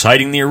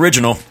 citing the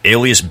original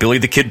Alias Billy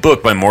the Kid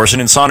book by Morrison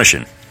and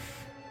Sonneshan.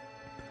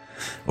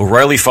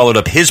 O'Reilly followed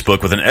up his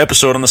book with an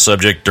episode on the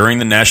subject during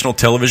the national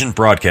television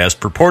broadcast,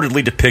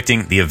 purportedly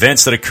depicting the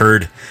events that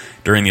occurred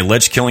during the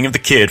alleged killing of the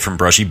kid from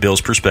Brushy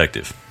Bill's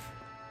perspective.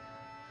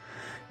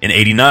 In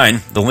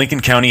 '89, the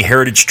Lincoln County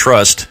Heritage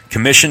Trust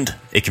commissioned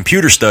a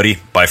computer study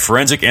by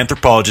forensic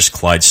anthropologist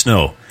Clyde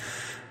Snow.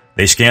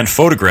 They scanned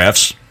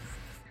photographs,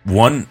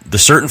 the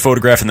certain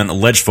photograph and then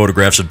alleged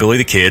photographs of Billy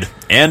the Kid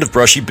and of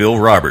Brushy Bill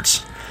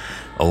Roberts,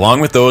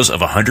 along with those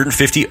of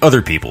 150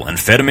 other people, and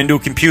fed them into a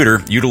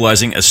computer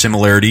utilizing a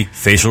similarity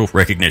facial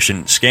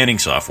recognition scanning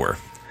software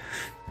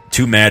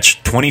to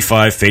match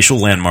 25 facial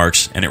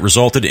landmarks, and it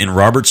resulted in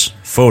Roberts'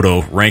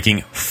 photo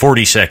ranking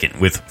 42nd,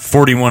 with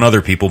 41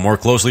 other people more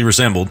closely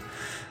resembled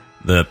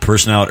the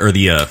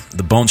personality or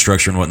the bone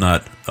structure and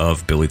whatnot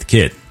of Billy the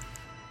Kid.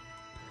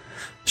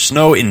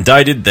 Snow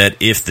indicted that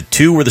if the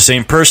two were the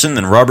same person,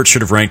 then Roberts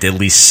should have ranked at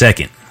least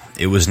second.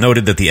 It was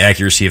noted that the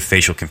accuracy of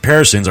facial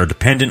comparisons are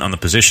dependent on the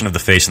position of the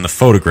face in the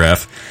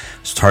photograph,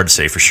 so it's hard to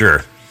say for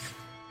sure.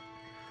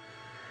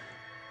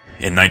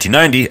 In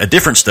 1990, a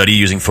different study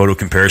using photo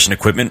comparison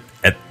equipment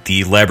at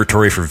the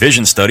Laboratory for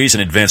Vision Studies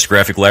and Advanced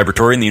Graphic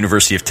Laboratory in the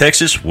University of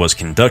Texas was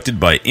conducted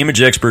by image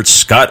experts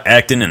Scott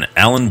Acton and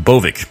Alan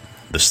Bovick.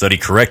 The study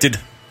corrected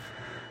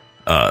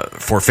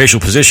for facial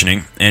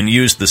positioning and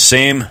used the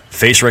same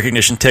face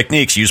recognition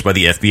techniques used by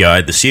the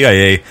FBI, the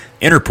CIA,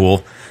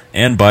 Interpol,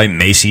 and by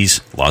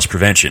Macy's Loss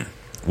Prevention,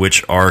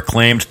 which are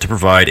claimed to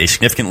provide a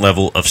significant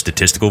level of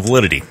statistical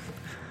validity.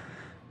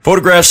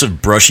 Photographs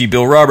of Brushy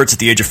Bill Roberts at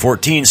the age of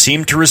 14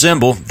 seemed to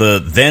resemble the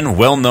then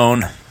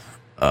well-known,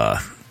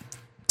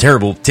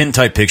 terrible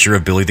tintype picture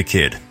of Billy the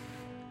Kid.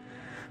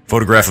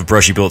 Photograph of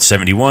Brushy Bill at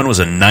 71 was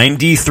a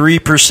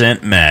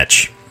 93%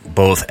 match.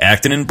 Both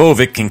Acton and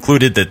Bovic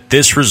concluded that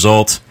this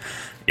result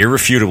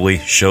irrefutably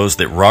shows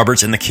that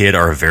Roberts and the Kid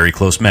are a very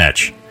close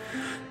match.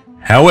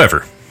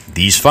 However,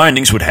 these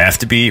findings would have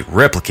to be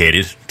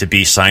replicated to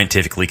be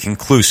scientifically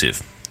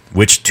conclusive,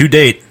 which to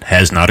date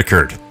has not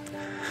occurred.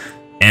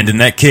 And in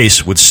that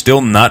case would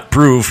still not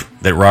prove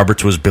that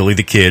Roberts was Billy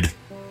the Kid.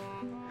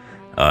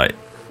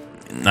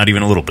 Not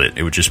even a little bit.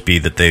 It would just be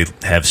that they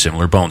have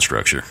similar bone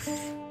structure.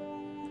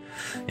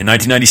 In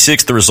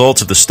 1996, the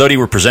results of the study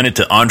were presented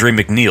to Andre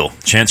McNeil,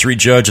 Chancery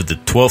Judge of the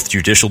 12th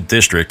Judicial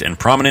District and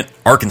prominent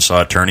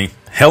Arkansas attorney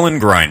Helen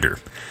Grinder,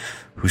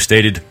 who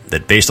stated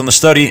that based on the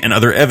study and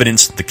other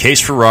evidence, the case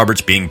for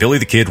Roberts being Billy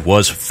the Kid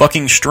was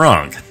fucking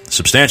strong,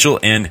 substantial,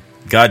 and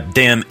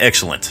goddamn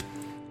excellent.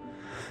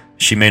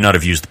 She may not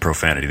have used the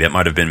profanity. That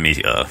might have been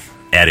me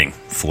adding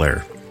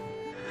flair.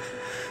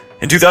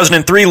 In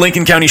 2003,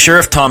 Lincoln County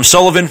Sheriff Tom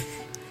Sullivan,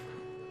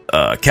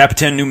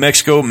 Capitan, New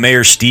Mexico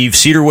Mayor Steve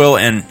Cedarwell,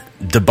 and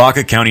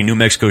Debaca County, New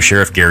Mexico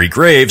Sheriff Gary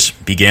Graves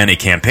began a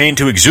campaign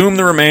to exhume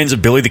the remains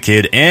of Billy the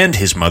Kid and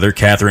his mother,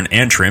 Catherine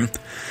Antrim,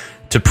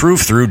 to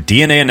prove through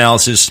DNA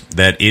analysis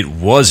that it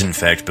was in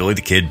fact Billy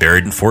the Kid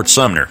buried in Fort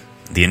Sumner.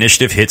 The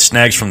initiative hit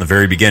snags from the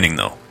very beginning,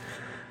 though.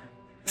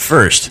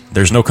 First,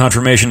 there's no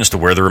confirmation as to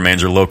where the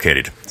remains are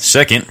located.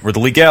 Second were the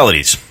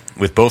legalities,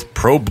 with both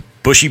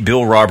pro-Brushy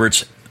Bill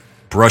Roberts,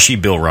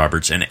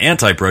 and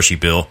anti-Brushy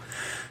Bill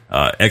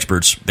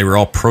experts. They were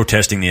all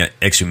protesting the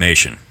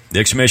exhumation. The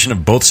exhumation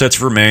of both sets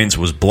of remains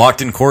was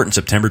blocked in court in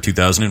September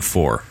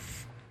 2004.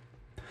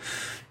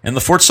 And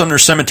the Fort Sumner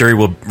Cemetery,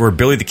 where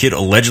Billy the Kid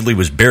allegedly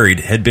was buried,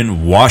 had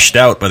been washed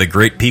out by the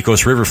Great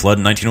Pecos River flood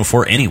in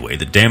 1904 anyway.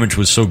 The damage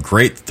was so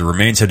great that the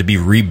remains had to be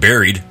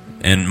reburied,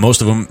 and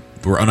most of them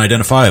were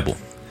unidentifiable.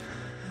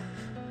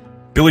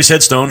 Billy's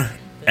headstone,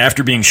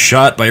 after being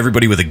shot by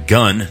everybody with a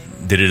gun,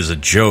 did it as a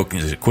joke,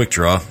 as a quick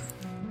draw.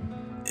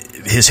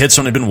 His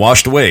headstone had been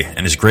washed away,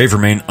 and his grave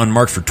remained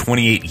unmarked for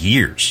 28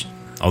 years.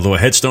 Although a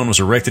headstone was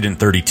erected in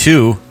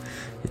 1932,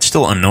 it's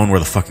still unknown where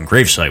the fucking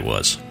gravesite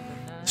was.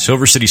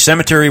 Silver City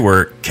Cemetery,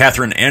 where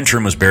Catherine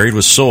Antrim was buried,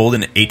 was sold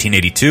in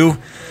 1882,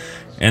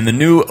 and the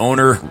new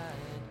owner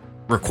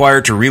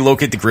required to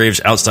relocate the graves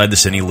outside the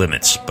city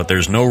limits, but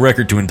there's no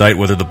record to indict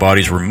whether the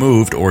bodies were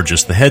moved or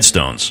just the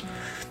headstones.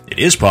 It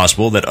is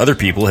possible that other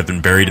people have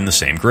been buried in the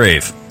same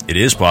grave. It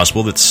is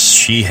possible that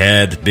she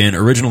had been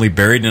originally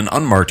buried in an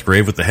unmarked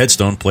grave with the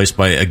headstone placed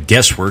by a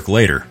guesswork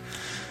worker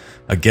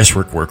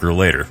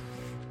later.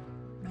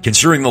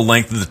 Considering the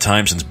length of the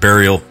time since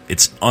burial,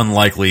 it's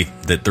unlikely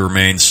that the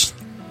remains...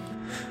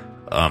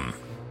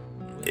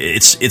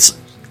 It's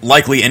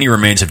likely any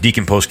remains have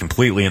decomposed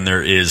completely, and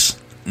there is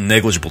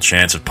negligible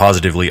chance of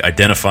positively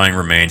identifying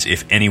remains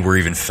if any were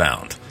even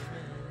found.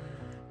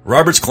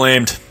 Roberts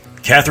claimed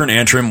Catherine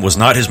Antrim was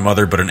not his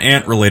mother, but an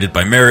aunt related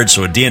by marriage,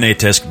 so a DNA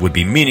test would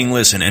be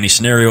meaningless in any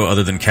scenario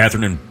other than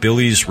Catherine and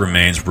Billy's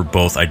remains were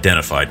both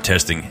identified,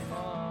 testing,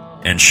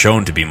 and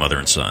shown to be mother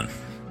and son.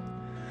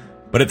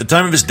 But at the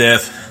time of his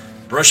death,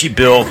 Brushy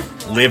Bill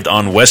lived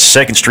on West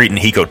 2nd Street in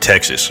Hico,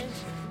 Texas.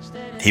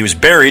 He was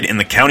buried in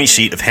the county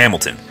seat of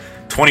Hamilton,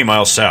 20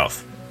 miles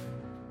south.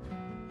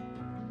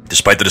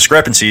 Despite the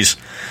discrepancies,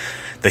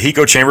 the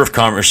Hico Chamber of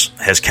Commerce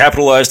has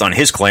capitalized on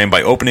his claim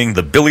by opening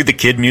the Billy the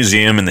Kid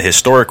Museum in the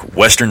historic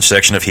western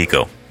section of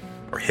Hico.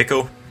 Or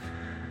Hico?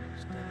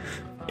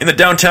 In the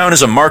downtown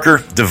is a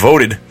marker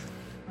devoted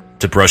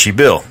to Brushy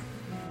Bill,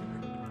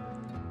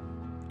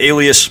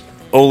 alias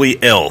Ole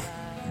L.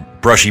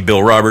 Brushy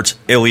Bill Roberts,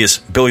 alias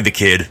Billy the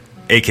Kid,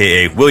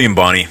 a.k.a. William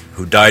Bonney,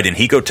 who died in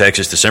Hico,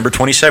 Texas, December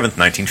 27,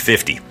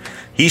 1950.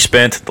 He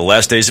spent the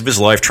last days of his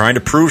life trying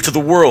to prove to the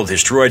world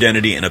his true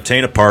identity and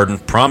obtain a pardon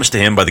promised to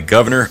him by the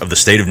governor of the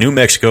state of New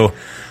Mexico,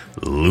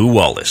 Lew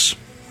Wallace.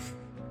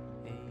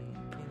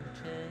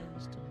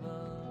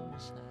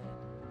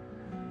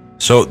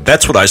 So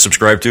that's what I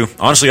subscribe to.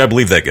 Honestly, I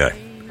believe that guy.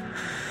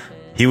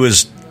 He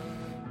was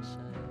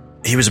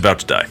about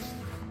to die.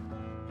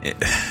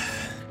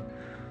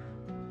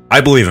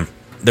 I believe him.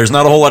 There's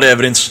not a whole lot of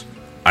evidence.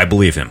 I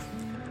believe him.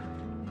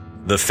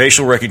 The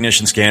facial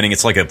recognition scanning,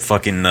 it's like a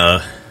fucking,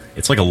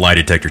 it's like a lie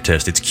detector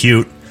test. It's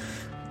cute,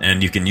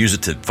 and you can use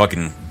it to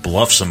fucking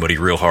bluff somebody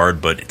real hard,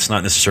 but it's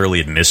not necessarily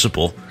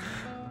admissible.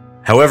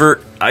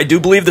 However, I do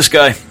believe this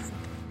guy.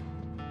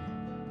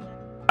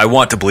 I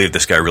want to believe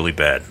this guy really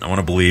bad. I want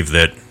to believe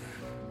that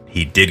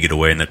he did get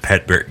away and that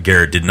Pat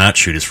Garrett did not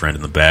shoot his friend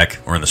in the back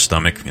or in the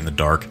stomach in the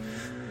dark.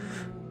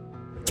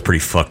 It's pretty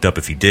fucked up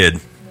if he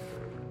did.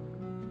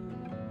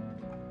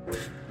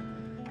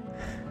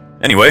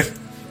 Anyway,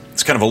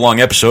 it's kind of a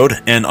long episode,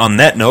 and on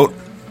that note,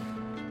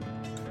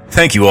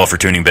 Thank you all for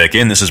tuning back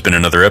in. This has been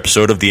another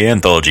episode of the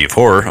Anthology of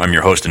Horror. I'm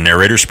your host and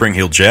narrator,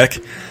 Spring-Heeled Jack.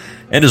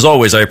 And as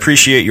always, I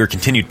appreciate your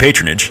continued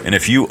patronage. And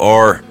if you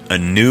are a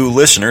new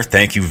listener,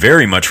 thank you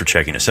very much for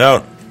checking us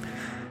out.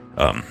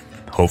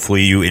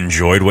 Hopefully you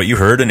enjoyed what you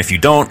heard. And if you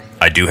don't,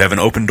 I do have an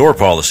open door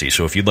policy.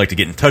 So if you'd like to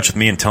get in touch with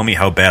me and tell me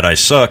how bad I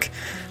suck,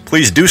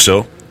 please do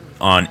so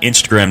on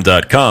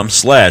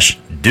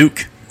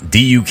Instagram.com/Duke,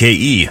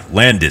 D-U-K-E,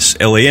 Landis,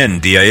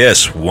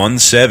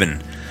 Landis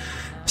 17.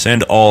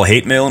 Send all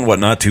hate mail and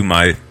whatnot to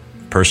my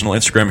personal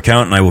Instagram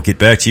account, and I will get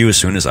back to you as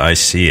soon as I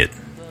see it.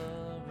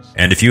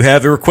 And if you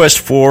have a request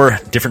for a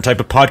different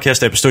type of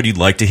podcast episode you'd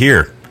like to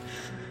hear,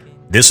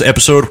 this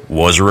episode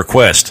was a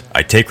request.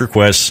 I take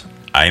requests.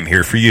 I am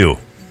here for you.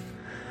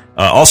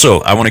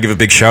 Also, I want to give a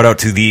big shout out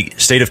to the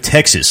state of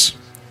Texas.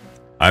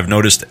 I've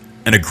noticed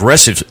an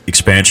aggressive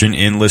expansion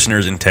in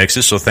listeners in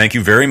Texas, so thank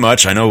you very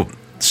much. I know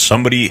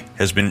somebody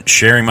has been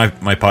sharing my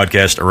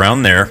podcast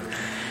around there,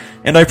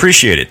 and I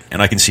appreciate it, and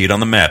I can see it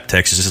on the map.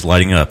 Texas is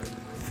lighting up.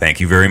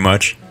 Thank you very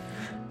much.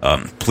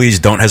 Please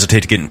don't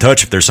hesitate to get in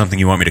touch. If there's something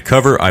you want me to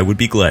cover, I would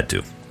be glad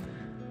to.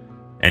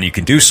 And you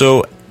can do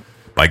so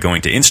by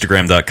going to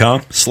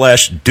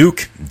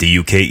Instagram.com/Duke,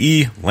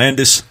 D-U-K-E,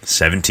 Landis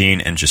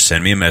 17, and just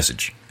send me a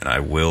message, and I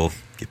will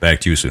get back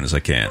to you as soon as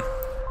I can.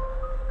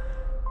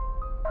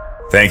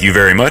 Thank you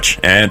very much,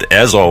 and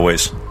as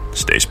always,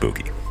 stay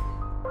spooky.